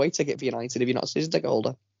impossible to get an away ticket for United if you're not a season ticket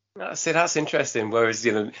holder. That's interesting. Whereas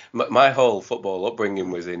my whole football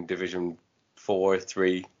upbringing was in Division 4,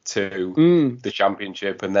 3, 2, the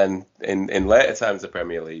Championship, and then in later times the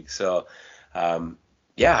Premier League. So I've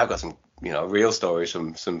got some real stories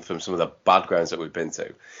from some of the bad grounds that we've been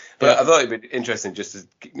to. But I thought it'd be interesting just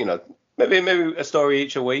to maybe a story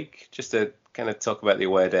each a week, just to kind of talk about the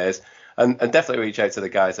away days, and definitely reach out to the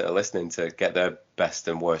guys that are listening to get their best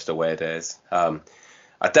and worst away days.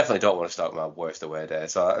 I definitely don't want to start with my worst away day,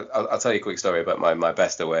 so I'll tell you a quick story about my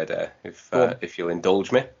best away day, if you'll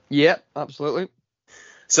indulge me. Yeah, absolutely.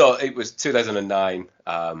 So it was 2009.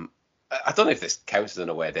 I don't know if this counts as an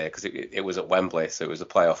away day, because it was at Wembley, so it was a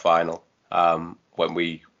playoff final when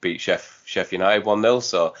we beat Sheffield United 1-0.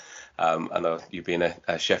 So I know you being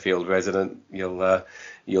a Sheffield resident, you'll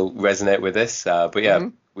resonate with this. But yeah,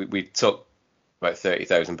 we took about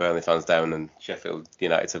 30,000 Burnley fans down, and Sheffield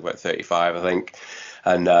United took about 35, I think.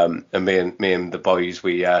 And me and the boys,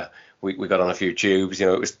 we got on a few tubes. It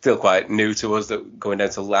was still quite new to us, that going down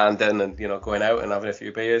to London and going out and having a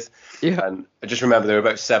few beers. Yeah. And I just remember there were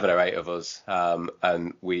about 7 or 8 of us,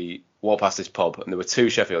 and we walked past this pub, and there were 2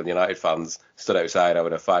 Sheffield United fans stood outside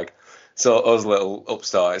having a fag. So us little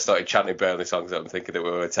upstarts started chanting Burnley songs up and thinking that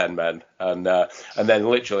we were 10 men. And then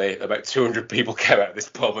literally about 200 people came out of this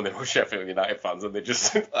pub, and they were Sheffield United fans, and they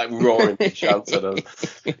just like roaring chants at us.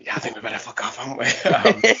 Yeah, I think we better fuck off, haven't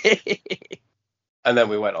we? And then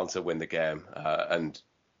we went on to win the game. And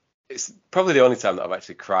it's probably the only time that I've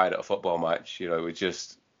actually cried at a football match. It was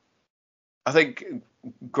just, I think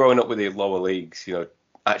growing up with the lower leagues,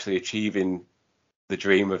 actually achieving the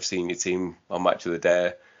dream of seeing your team on Match of the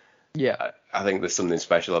Day. Yeah, I think there's something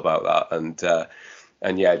special about that,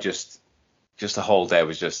 and yeah, just the whole day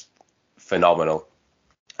was just phenomenal,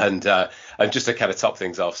 and just to kind of top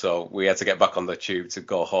things off, so we had to get back on the tube to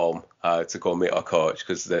go home, to go meet our coach,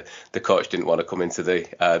 because the coach didn't want to come into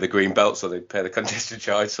the green belt, so they'd pay the congestion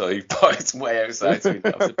charge, so he parked way outside, so we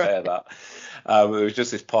didn't have to pay that. It was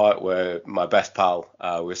just this part where my best pal,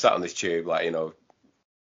 we were sat on this tube,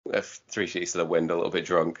 3 sheets to the wind, a little bit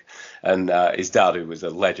drunk, and his dad, who was a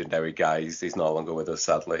legendary guy, he's no longer with us,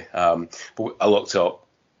 sadly. But I looked up,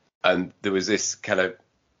 and there was this kind of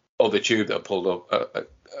other tube that pulled up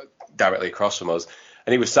directly across from us,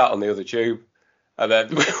 and he was sat on the other tube, and then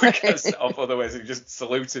we kept set off otherwise, and he just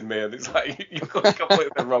saluted me, and it's like, you've gone completely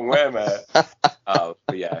the wrong way, mate.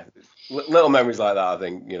 But yeah, little memories like that, I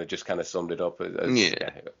think, just kind of summed it up as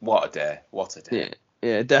what a day.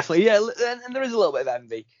 Yeah, definitely. Yeah, and there is a little bit of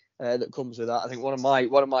envy that comes with that. I think one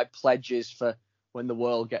of my pledges for when the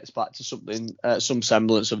world gets back to something, some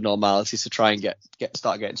semblance of normality, is to try and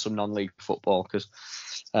start getting some non-league football, because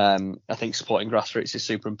I think supporting grassroots is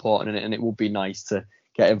super important, and it would be nice to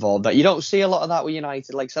get involved. That you don't see a lot of that with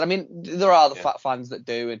United. Like I said, I mean, there are the fat fans that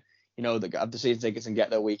do, and that have the season tickets and get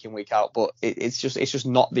there week in, week out, but it's just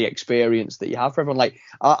not the experience that you have for everyone. Like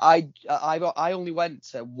I only went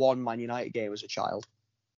to 1 Man United game as a child.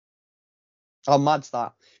 How mad's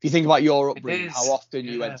that? If you think about your upbringing, how often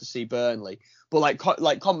you went to see Burnley, but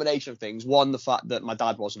like combination of things. One, the fact that my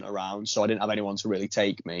dad wasn't around, so I didn't have anyone to really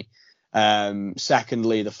take me.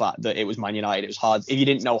 Secondly, the fact that it was Man United. It was hard. If you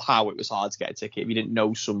didn't know how, it was hard to get a ticket. If you didn't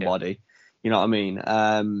know somebody, you know what I mean?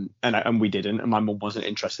 And we didn't, and my mum wasn't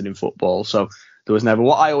interested in football, so there was never.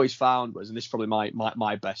 What I always found was, and this is probably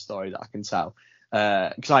my best story that I can tell,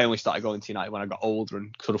 because I only started going to United when I got older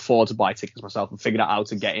and could afford to buy tickets myself, and figured out how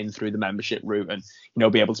to get in through the membership route and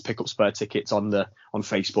be able to pick up spare tickets on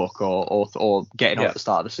Facebook or getting on at the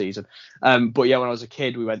start of the season. But yeah, when I was a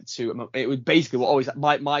kid, we went to it was basically what always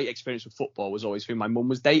my experience with football was always through my mum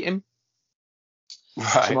was dating.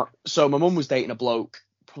 Right. So my mum was dating a bloke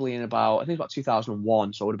probably in about, I think it was about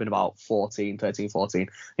 2001, so I would have been about 13, 14.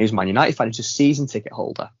 He was a Man United fan. He was a season ticket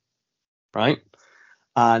holder, right?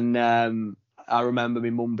 And I remember my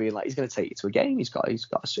mum being like, he's going to take you to a game. His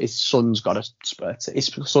son's got a spur. His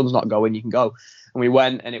son's not going. You can go. And we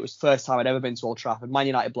went, and it was the first time I'd ever been to Old Trafford. Man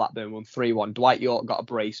United Blackburn won 3-1. Dwight York got a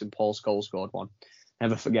brace, and Paul Scholes scored one.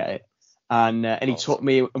 Never forget it. And he took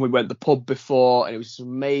me, and we went to the pub before, and it was an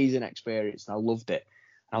amazing experience, and I loved it.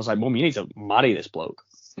 And I was like, Mum, you need to marry this bloke.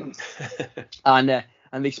 and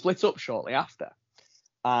they split up shortly after.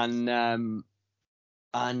 And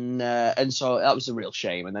so that was a real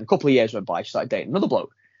shame. And then a couple of years went by, she started dating another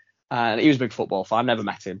bloke, and he was a big football fan. Never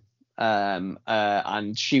met him.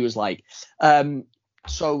 And she was like,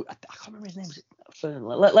 so I can't remember his name.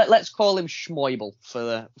 Let's call him Schmoibel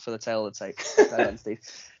for the tail of the tape. So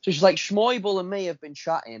she's like, Schmoibel and me have been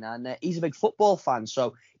chatting, and he's a big football fan,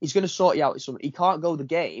 so he's going to sort you out with something. He can't go to the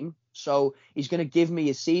game, so he's going to give me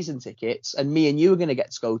his season tickets, and me and you are going to get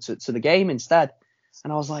to go to the game instead.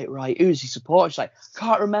 And I was like, right, who's he support? She's like,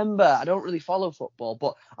 can't remember. I don't really follow football,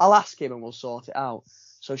 but I'll ask him and we'll sort it out.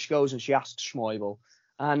 So she goes and she asks Schmoibel.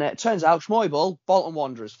 And it turns out Schmoibel, Bolton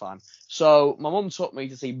Wanderers fan. So my mum took me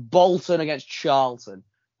to see Bolton against Charlton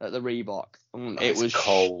at the Reebok. It was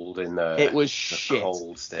cold in there. It was shit.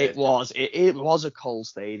 Cold stadium. It was. It was a cold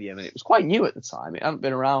stadium, and it was quite new at the time. It hadn't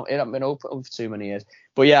been around. It hadn't been open for too many years.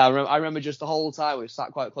 But yeah, I remember just the whole time we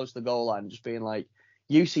sat quite close to the goal line, just being like,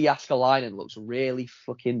 UC Jääskeläinen looks really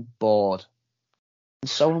fucking bored. And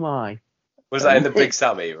so am I. Was that in the Big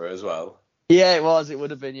Sam era as well? Yeah, it was. It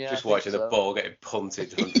would have been, yeah. Just watching the ball getting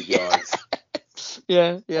punted 100 yards.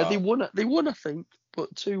 Yeah. Wow. They won, I think,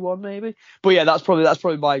 but 2-1 maybe. But yeah, that's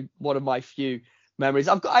probably one of my few memories.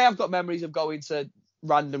 I have got memories of going to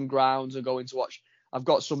random grounds and going to watch. I've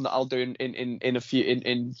got some that I'll do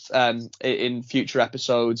in future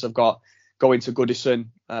episodes. I've got going to Goodison.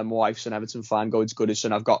 My wife's an Everton fan. Going to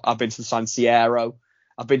Goodison. I've been to the San Siro.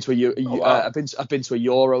 I've been to I've been to a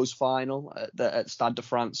Euros final at Stade de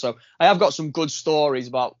France. So I have got some good stories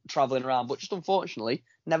about travelling around, but just unfortunately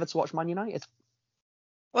never to watch Man United.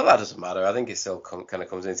 Well, that doesn't matter. I think it still kind of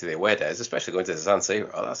comes into the away days, especially going to the San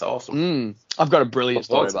Siro. Oh, that's awesome. I've got a brilliant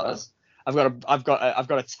story about this. I've got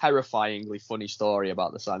a terrifyingly funny story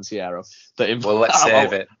about the San Siro. Well, let's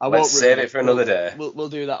save it. Let's save it for another day. We'll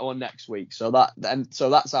do that one next week. So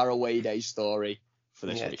that's our away day story for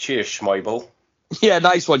this week. Cheers, Schmoibel. Yeah,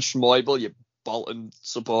 nice one, Schmoibel, you Bolton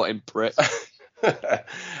supporting prick.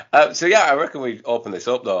 So yeah, I reckon we open this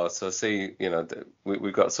up though. So see,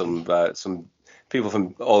 we've got some people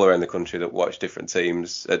from all around the country that watch different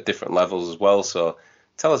teams at different levels as well. So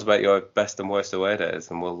tell us about your best and worst away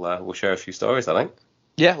days, and we'll share a few stories, I think.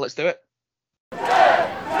 Yeah, let's do it.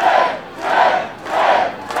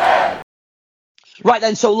 Right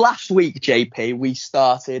then, so last week, JP, we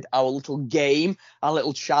started our little game, our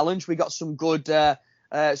little challenge. We got some good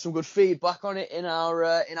feedback on it in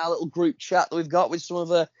our little group chat that we've got with some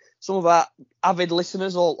of our avid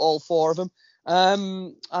listeners, all four of them.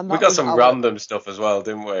 And we got some random stuff as well,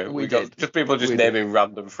 didn't we? We got just people naming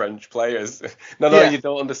random French players. No, you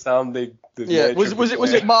don't understand the yeah. Was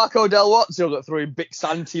it Marco Del Wazzo that threw in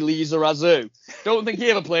Bixanti Lizarazu? Don't think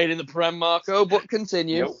he ever played in the Prem, Marco, but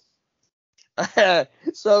continue. Nope.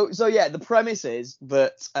 So yeah, the premise is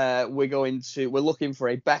that we're looking for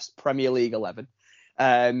a best Premier League 11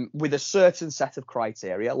 with a certain set of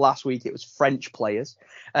criteria. Last week it was French players,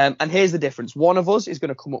 and here's the difference. One of us is going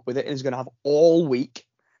to come up with it and is going to have all week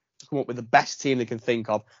to come up with the best team they can think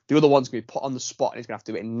of. The other one's going to be put on the spot and he's going to have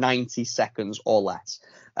to do it in 90 seconds or less.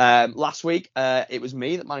 Last week, it was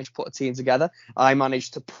me that managed to put a team together. I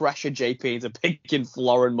managed to pressure JP into picking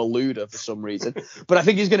Florin Malouda for some reason. But I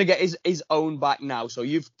think he's going to get his own back now. So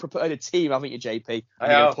you've prepared a team, haven't you, JP? You're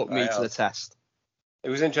going to put me to the test. It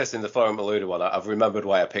was interesting, the Florin Malouda one. I've remembered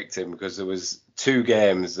why I picked him, because there was 2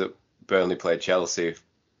 games that Burnley played Chelsea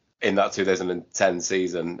in that 2010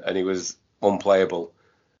 season, and he was unplayable.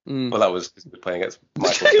 Well, that was because he was playing against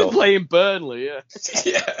Michael He was playing Burnley, yeah.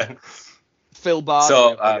 Yeah. Phil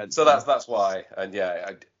Barney. So that's why. And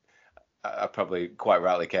yeah, I probably quite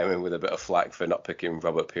rightly came in with a bit of flack for not picking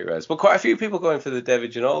Robert Pires. But quite a few people going for the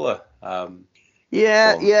David Ginola.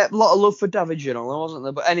 Yeah, a lot of love for David Ginola, wasn't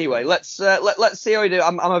there? But anyway, let's see how we do.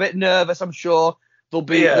 I'm a bit nervous. I'm sure there'll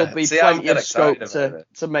be plenty of scope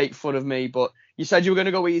to make fun of me. But You said you were going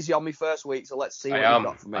to go easy on me first week, so let's see what you've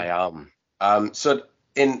got for me. I am. So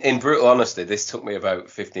in brutal honesty, this took me about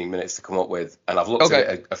 15 minutes to come up with, and I've looked at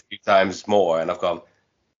it a few times more, and I've gone,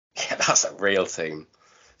 yeah, that's a real team.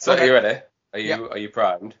 So are you ready? Are you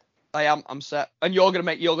primed? I am. I'm set. And you're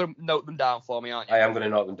gonna note them down for me, aren't you? I am gonna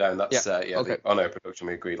note them down. That's okay. On our production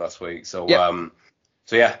we agreed last week. So Yep.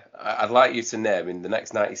 I'd like you to name in the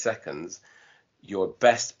next 90 seconds your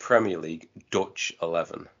best Premier League Dutch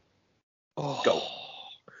 11. Oh. Go.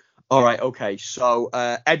 All right. Okay. So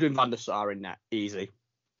Edwin van der Sar in net, easy.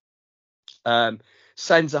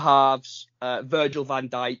 Centre halves, Virgil van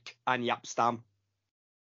Dijk and Jaap Stam.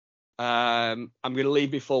 I'm gonna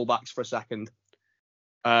leave my fullbacks for a second.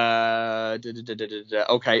 Okay,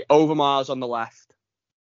 Overmars on the left,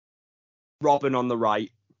 Robin on the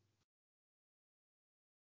right.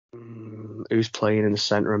 Who's playing in the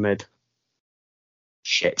centre of mid?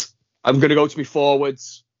 Shit. I'm going to go to my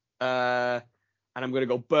forwards, and I'm going to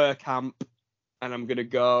go Bergkamp, and I'm going to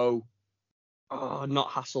go, not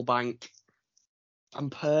Hasselbank,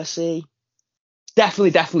 and Percy.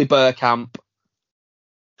 Definitely Bergkamp.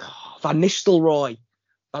 Van Nistelrooy.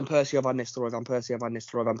 Van Persie or Van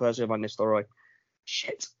Nistelrooy.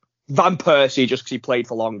 Shit. Van Persie, just because he played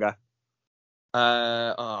for longer.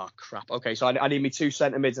 Crap. Okay, so I need me 2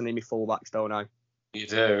 centre mids and I need me fullbacks, don't I? You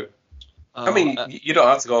do. I mean, you don't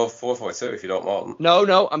have to go 4-4-2 if you don't want.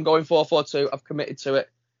 No, I'm going 4-4-2. I've committed to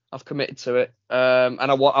it. And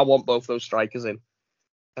I want both those strikers in.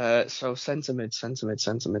 So centre mid.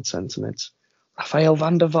 Rafael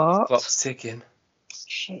van der Vaart. Clock's ticking.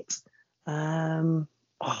 Shit. Come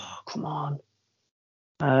on.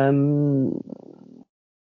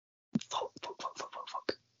 Fuck.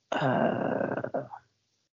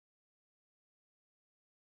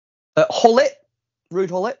 Hullet, Ruud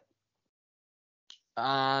Hullet,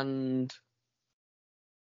 and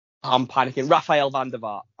I'm panicking. Rafael van der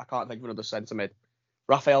Vaart. I can't think of another centre mid.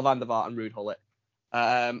 Rafael van der Vaart and Ruud Hullet.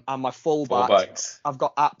 And my fullbacks. I've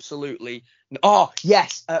got absolutely. Oh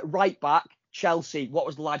yes, right back. Chelsea. What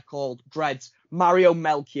was the lad called? Dreads. Mario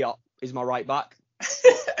Melchiot is my right back.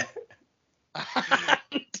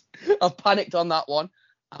 I've panicked on that one.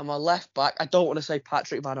 And my left back, I don't want to say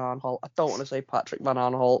Patrick Van Aanholt.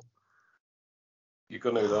 You're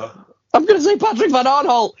going to, though. I'm going to say Patrick Van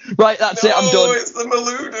Aanholt. Right, that's it. I'm done. Oh, it's the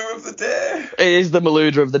Malouda of the day. It is the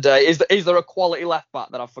Malouda of the day. Is there a quality left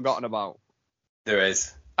back that I've forgotten about? There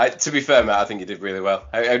is. To be fair, Matt, I think you did really well.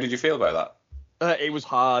 How did you feel about that? It was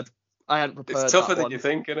hard. I hadn't prepared. It's tougher than you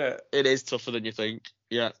think, isn't it? It is tougher than you think.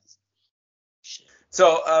 Yeah.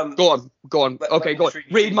 So go on. Okay, go on.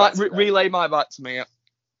 Relay my back to me. Yeah.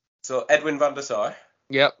 So Edwin van der Sar.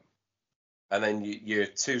 Yep. And then your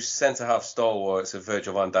 2 centre half stalwarts of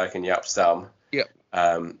Virgil van Dijk and Jaap Stam. Yep.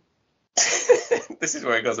 This is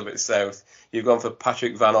where it goes a bit south. You've gone for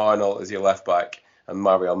Patrick Van Aanholt as your left back and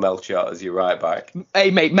Mario Melchiot as your right back.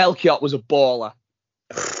 Hey mate, Melchiot was a baller.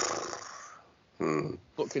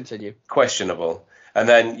 But continue. Questionable. And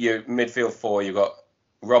then your midfield 4, you've got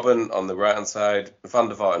Robin on the right hand side, Van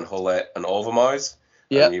der Vaart and Hullet and Overmars.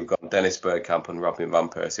 Yeah. And you've got Dennis Bergkamp and Robin van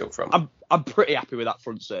Persie up front. I'm pretty happy with that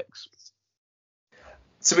front 6.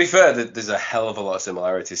 To be fair, there's a hell of a lot of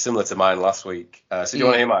similarities, similar to mine last week. So do you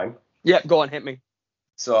want to hear mine? Yep, go on, hit me.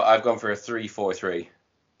 So I've gone for a 3-4-3.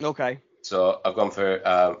 Okay. So I've gone for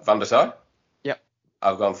Van der Sar. Yep.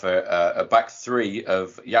 I've gone for a back 3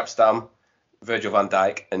 of Jaap Stam, Virgil van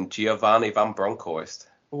Dijk, and Giovanni van Bronckhorst.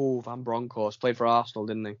 Oh, Van Bronckhorst played for Arsenal,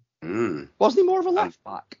 didn't he? Wasn't he more of a left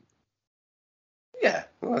back? Yeah,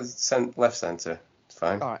 well, left centre. It's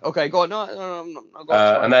fine. All right, okay, go on. No, I'm not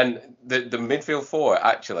going and then the midfield 4,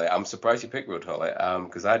 actually, I'm surprised you picked Ruud Hullet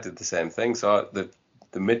because I did the same thing. So the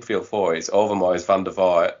midfield 4 is Overmars, Van der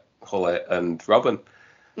Vaart, Hullet, and Robin.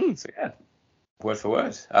 So yeah, word for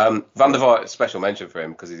word. Van der Vaart, special mention for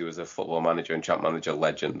him because he was a Football Manager and Champ Manager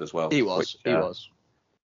legend as well. He was.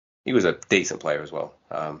 He was a decent player as well.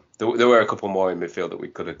 There were a couple more in midfield that we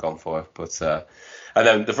could have gone for, but and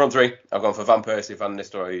then the front 3, I've gone for Van Persie, Van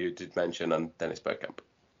Nistelrooy, you did mention, and Dennis Bergkamp.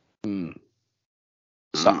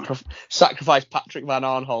 Sacrifice Patrick Van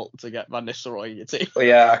Aanholt to get Van Nistelrooy in your team. Well,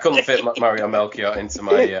 yeah, I couldn't fit Mario Melchiot into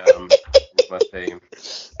my my team.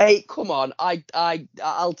 Hey, come on,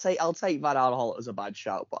 I'll take Van Aanholt as a bad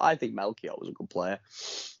shout, but I think Melchiot was a good player.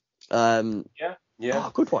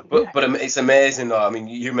 Yeah, good one. But it's amazing though. I mean,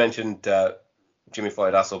 you mentioned Jimmy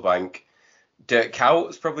Floyd Hasselbank. Dirk Kuyt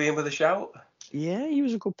was probably in with a shout. Yeah, he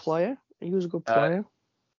was a good player. Wijnaldum.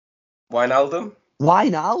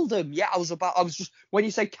 Yeah, I was just when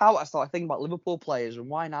you said Kuyt, I started thinking about Liverpool players, and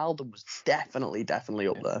Wijnaldum was definitely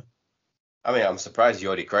up there. I mean, I'm surprised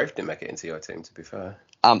Jordi Cruyff didn't make it into your team. To be fair.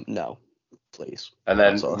 No. Please. And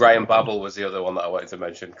then Ryan Babel was the other one that I wanted to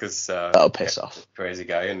mention because that'll piss off. Crazy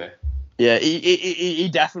guy, isn't he? Yeah, he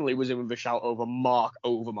definitely was in with a shout over Mark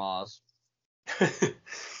Overmars.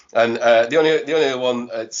 And the only other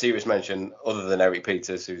one serious mention, other than Eric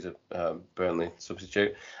Peters, who's a Burnley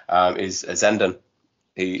substitute, is Zenden.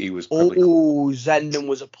 He was probably Zenden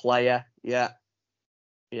was a player. Yeah,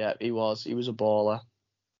 he was. He was a baller.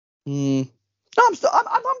 No,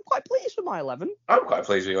 I'm quite pleased with my 11. I'm quite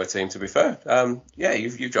pleased with your team, to be fair.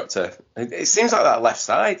 You've dropped a. It seems like that left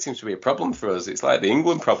side seems to be a problem for us. It's like the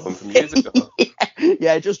England problem from years ago.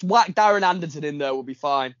 Yeah, just whack Darren Anderton in there, we'll be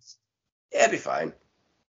fine. Yeah, it'll be fine.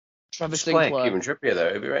 Trevor Just Sinclair. play Kieran Trippier there,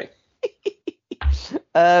 it'll be right.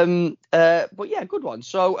 But yeah, good one.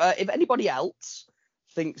 So if anybody else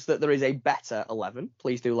thinks that there is a better 11,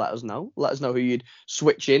 please do let us know. Let us know who you'd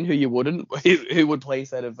switch in, who you wouldn't, who would play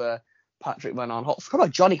instead of Patrick Van Aanholt. Forgot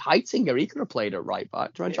about Johnny Heitinger. He could have played at right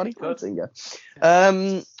back. Do you remember Johnny Heitinger?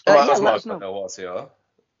 Let us know. What's your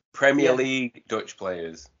Premier League Dutch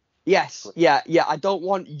players? Yes, yeah. I don't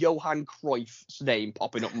want Johan Cruyff's name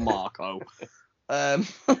popping up, Marco. Frank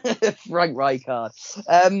Rijkaard.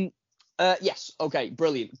 Yes, okay,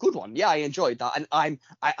 brilliant, good one. Yeah, I enjoyed that, and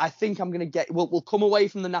I think I'm gonna get. We'll come away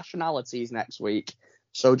from the nationalities next week,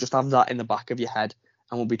 so just have that in the back of your head,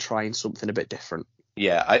 and we'll be trying something a bit different.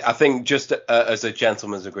 Yeah, I think just as a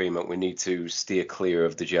gentleman's agreement, we need to steer clear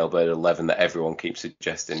of the Jailbird 11 that everyone keeps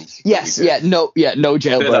suggesting. Yes, no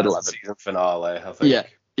Jailbird 11 season finale. I think.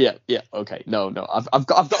 Yeah. Okay, no. I've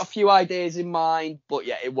got a few ideas in mind, but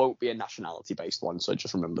yeah, it won't be a nationality based one. So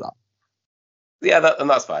just remember that. Yeah, and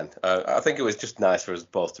that's fine. I think it was just nice for us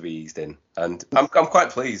both to be eased in, and I'm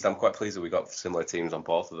quite pleased. I'm quite pleased that we got similar teams on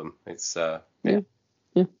both of them. It's yeah.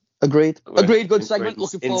 Agreed. Good segment.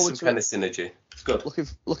 Looking forward to some kind of synergy. It's good.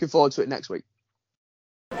 Looking forward to it next week.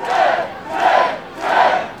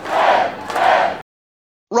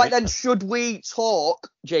 Right then, should we talk,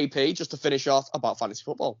 JP, just to finish off, about fantasy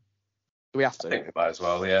football? Do we have to? I think we might as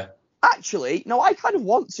well, yeah. Actually, no, I kind of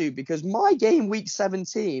want to, because my game week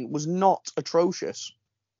 17 was not atrocious.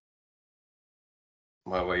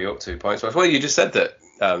 Well, where are you up to points? Well, you just said that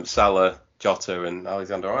Salah, Jota, and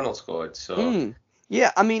Alexander-Arnold scored. So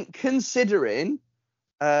yeah, I mean, considering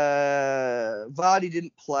Vardy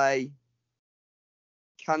didn't play,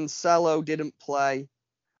 Cancelo didn't play,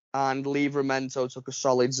 and Livramento took a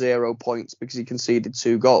solid 0 points because he conceded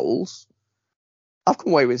 2 goals. I've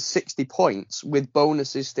come away with 60 points, with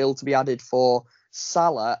bonuses still to be added for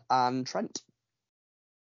Salah and Trent.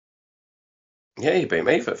 Yeah, you beat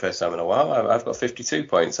me for the first time in a while. I've got 52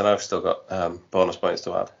 points, and I've still got bonus points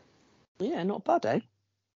to add. Yeah, not bad, eh?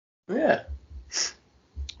 Yeah.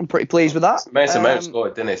 I'm pretty pleased with that. Mason Mount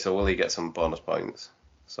scored, didn't he? So will he get some bonus points?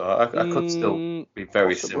 So I could still be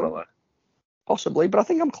very similar. Possibly, but I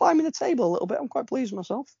think I'm climbing the table a little bit. I'm quite pleased with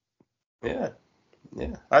myself. Yeah.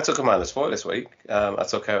 I took a -4 this week. I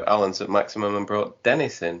took out Allen's at maximum and brought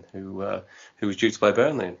Dennis in, who was due to play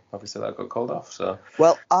Burnley. Obviously, that got called off. So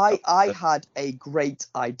well, I had a great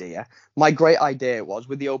idea. My great idea was,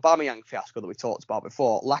 with the Aubameyang fiasco that we talked about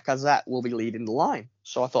before, Lacazette will be leading the line.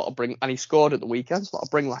 So I thought and he scored at the weekend. So I'll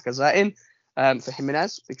bring Lacazette in for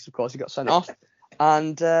Jimenez because of course he got sent off,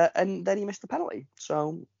 and then he missed the penalty.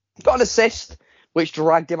 So he got an assist, which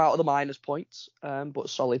dragged him out of the minus points, but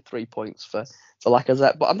solid 3 points for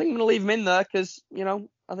Lacazette. But I think I'm going to leave him in there because,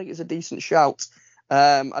 I think it's a decent shout.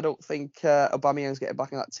 I don't think Aubameyang's getting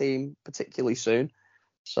back in that team particularly soon.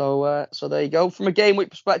 So there you go. From a game week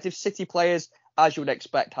perspective, City players, as you would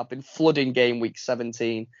expect, have been flooding game week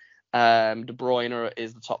 17. De Bruyne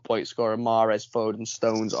is the top point scorer. Mahrez, Foden,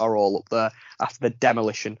 Stones are all up there after the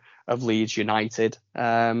demolition of Leeds United.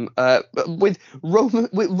 With Roma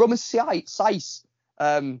Saiss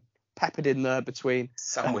peppered in there between.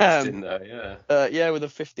 Sandwiched in there, yeah, with a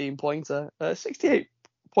 15-pointer.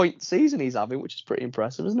 68-point season he's having, which is pretty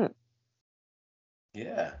impressive, isn't it?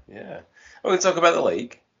 Yeah. We're going to talk about the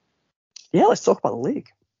league. Yeah, let's talk about the league.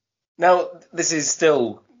 Now, this is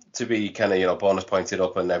still to be kind of, bonus pointed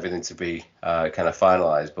up and everything to be kind of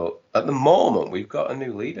finalised. But at the moment, we've got a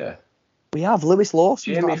new leader. We have. Lewis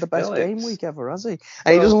Lawson's Jamie not had the best Phillips. game week ever, has he?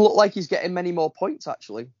 And he doesn't look like he's getting many more points,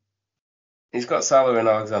 actually. He's got Salah and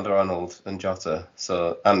Alexander-Arnold and Jota,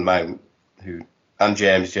 and Mount, and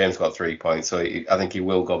James. James got 3 points, so I think he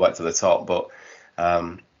will go back to the top. But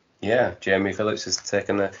Jamie Phillips has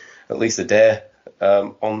taken at least a day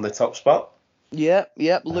on the top spot. Yeah.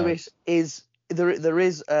 Lewis is. There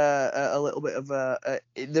is a little bit of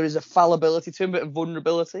there is a fallibility to him, a bit of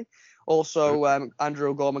vulnerability. Also, Andrew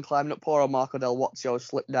O'Gorman climbing up. Poor old Marco Del Wazio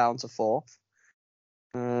slipped down to 4th.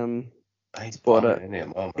 He's But bombing,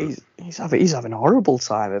 isn't he, he's having a horrible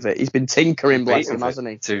time of it. He's been tinkering, bless him, hasn't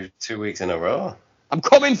he? Two weeks in a row. I'm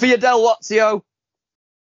coming for you, Del Watzio.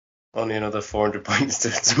 Only another 400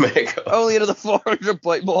 points to make up. Only another 400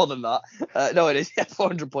 points, more than that. No, it is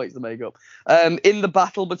 400 points to make up. In the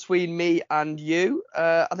battle between me and you,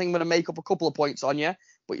 I think I'm going to make up a couple of points on you,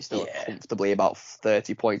 but you're still comfortably about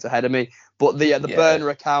 30 points ahead of me. But the burner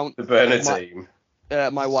account, the burner team.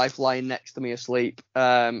 My wife lying next to me asleep.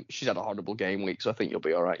 She's had a horrible game week, so I think you'll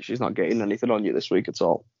be all right. She's not getting anything on you this week at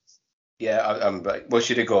all. Yeah, well,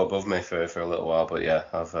 she did go above me for a little while, but yeah,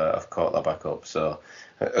 I've caught that back up. So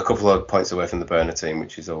a couple of points away from the burner team,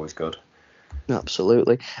 which is always good.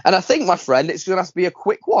 Absolutely. And I think, my friend, it's going to have to be a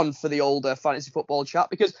quick one for the old fantasy football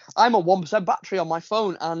chat, because I'm on 1% battery on my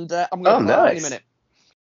phone, and I'm going to play in a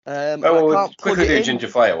minute. We'll quickly do Ginger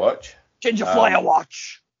Flyer Watch. Ginger Flyer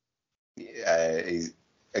Watch. He's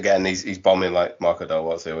bombing like Marco Del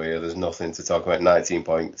Watzio here. There's nothing to talk about. 19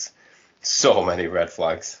 points. So many red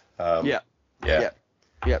flags. Yeah.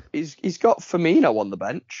 He's got Firmino on the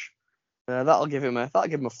bench. That'll give him a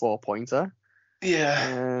 4-pointer.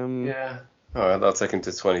 Yeah. All right, that'll take him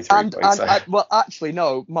to 23 points. Well, actually,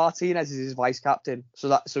 no. Martinez is his vice captain,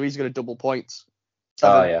 so he's going to double points.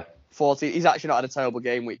 14. He's actually not had a terrible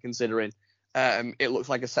game week, considering it looks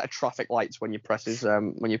like a set of traffic lights when you press his team.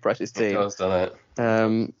 It does, doesn't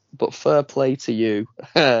it? But fair play to you,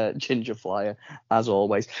 Ginger Flyer, as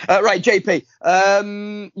always. Right,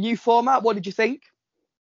 JP, new format. What did you think?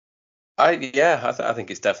 I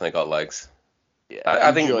think it's definitely got legs. Yeah,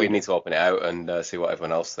 I think we need to open it out and see what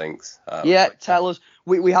everyone else thinks. Tell us.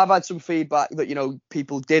 We have had some feedback that,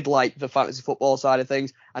 people did like the fantasy football side of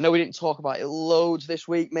things. I know we didn't talk about it loads this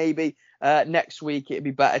week. Maybe next week it'd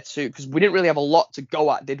be better to, because we didn't really have a lot to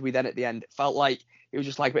go at, did we? Then at the end, it felt like it was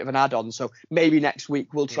just like a bit of an add-on. So maybe next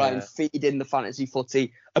week we'll try and feed in the fantasy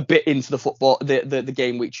footy a bit into the football, the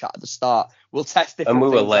game week chat at the start. We'll test different things.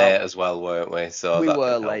 And we were late as well, weren't we? So we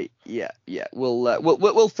were late. Yeah.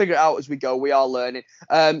 We'll figure it out as we go. We are learning.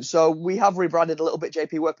 So we have rebranded a little bit.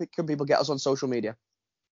 JP, where can people get us on social media?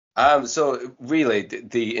 So really,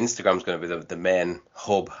 the Instagram's going to be the main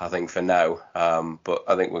hub, I think, for now. But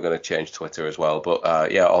I think we're going to change Twitter as well. But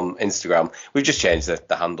on Instagram, we've just changed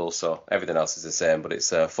the handle, so everything else is the same. But it's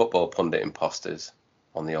Football Pundit Imposters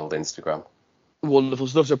on the old Instagram. Wonderful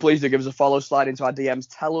stuff. So please do give us a follow, slide into our DMs.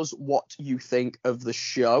 Tell us what you think of the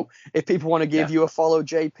show. If people want to give you a follow,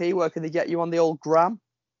 JP, where can they get you on the old gram?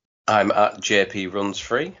 I'm at JP Runs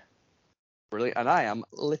Free. Brilliant. And I am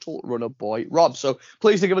Little Runner Boy Rob. So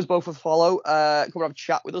please do give us both a follow. Come and have a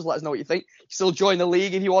chat with us. Let us know what you think. Still join the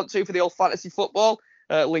league if you want to for the old fantasy football.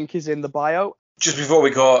 Link is in the bio. Just before we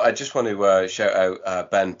go, I just want to shout out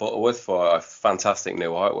Ben Butterworth for a fantastic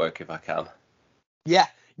new artwork, if I can. Yeah,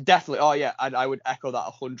 definitely. Oh, yeah. I would echo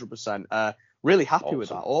that 100%. Really happy with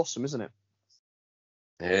that. Awesome, isn't it?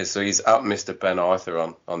 Yeah, so he's at Mr. Ben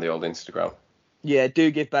Arthur on the old Instagram. Yeah,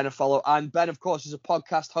 do give Ben a follow. And Ben, of course, is a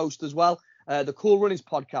podcast host as well. The Cool Runnings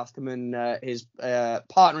podcast, him and his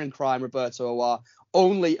partner in crime, Roberto Awar,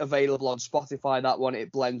 only available on Spotify. That one,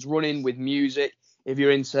 it blends running with music. If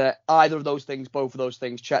you're into either of those things, both of those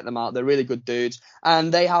things, check them out. They're really good dudes.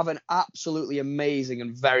 And they have an absolutely amazing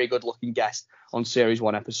and very good looking guest on Series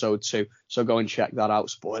 1, Episode 2. So go and check that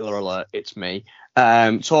out. Spoiler alert, it's me.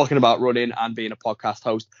 Talking about running and being a podcast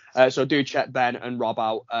host. So do check Ben and Rob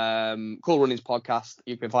out. Cool Runnings podcast.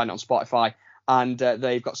 You can find it on Spotify. And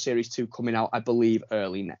they've got Series 2 coming out, I believe,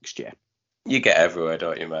 early next year. You get everywhere,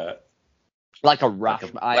 don't you, mate? Like a rash.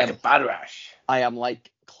 Like a bad rash. I am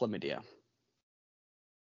like chlamydia.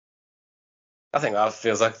 I think that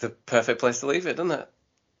feels like the perfect place to leave it, doesn't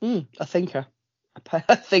it? A thinker.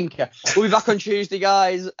 We'll be back on Tuesday,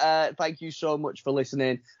 guys. Thank you so much for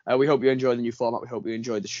listening. We hope you enjoyed the new format. We hope you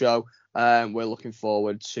enjoyed the show. We're looking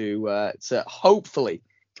forward to hopefully,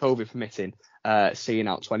 COVID permitting, seeing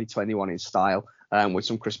out 2021 in style with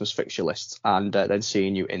some Christmas fixture lists, and then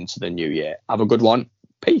seeing you into the new year. Have a good one.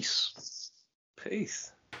 Peace.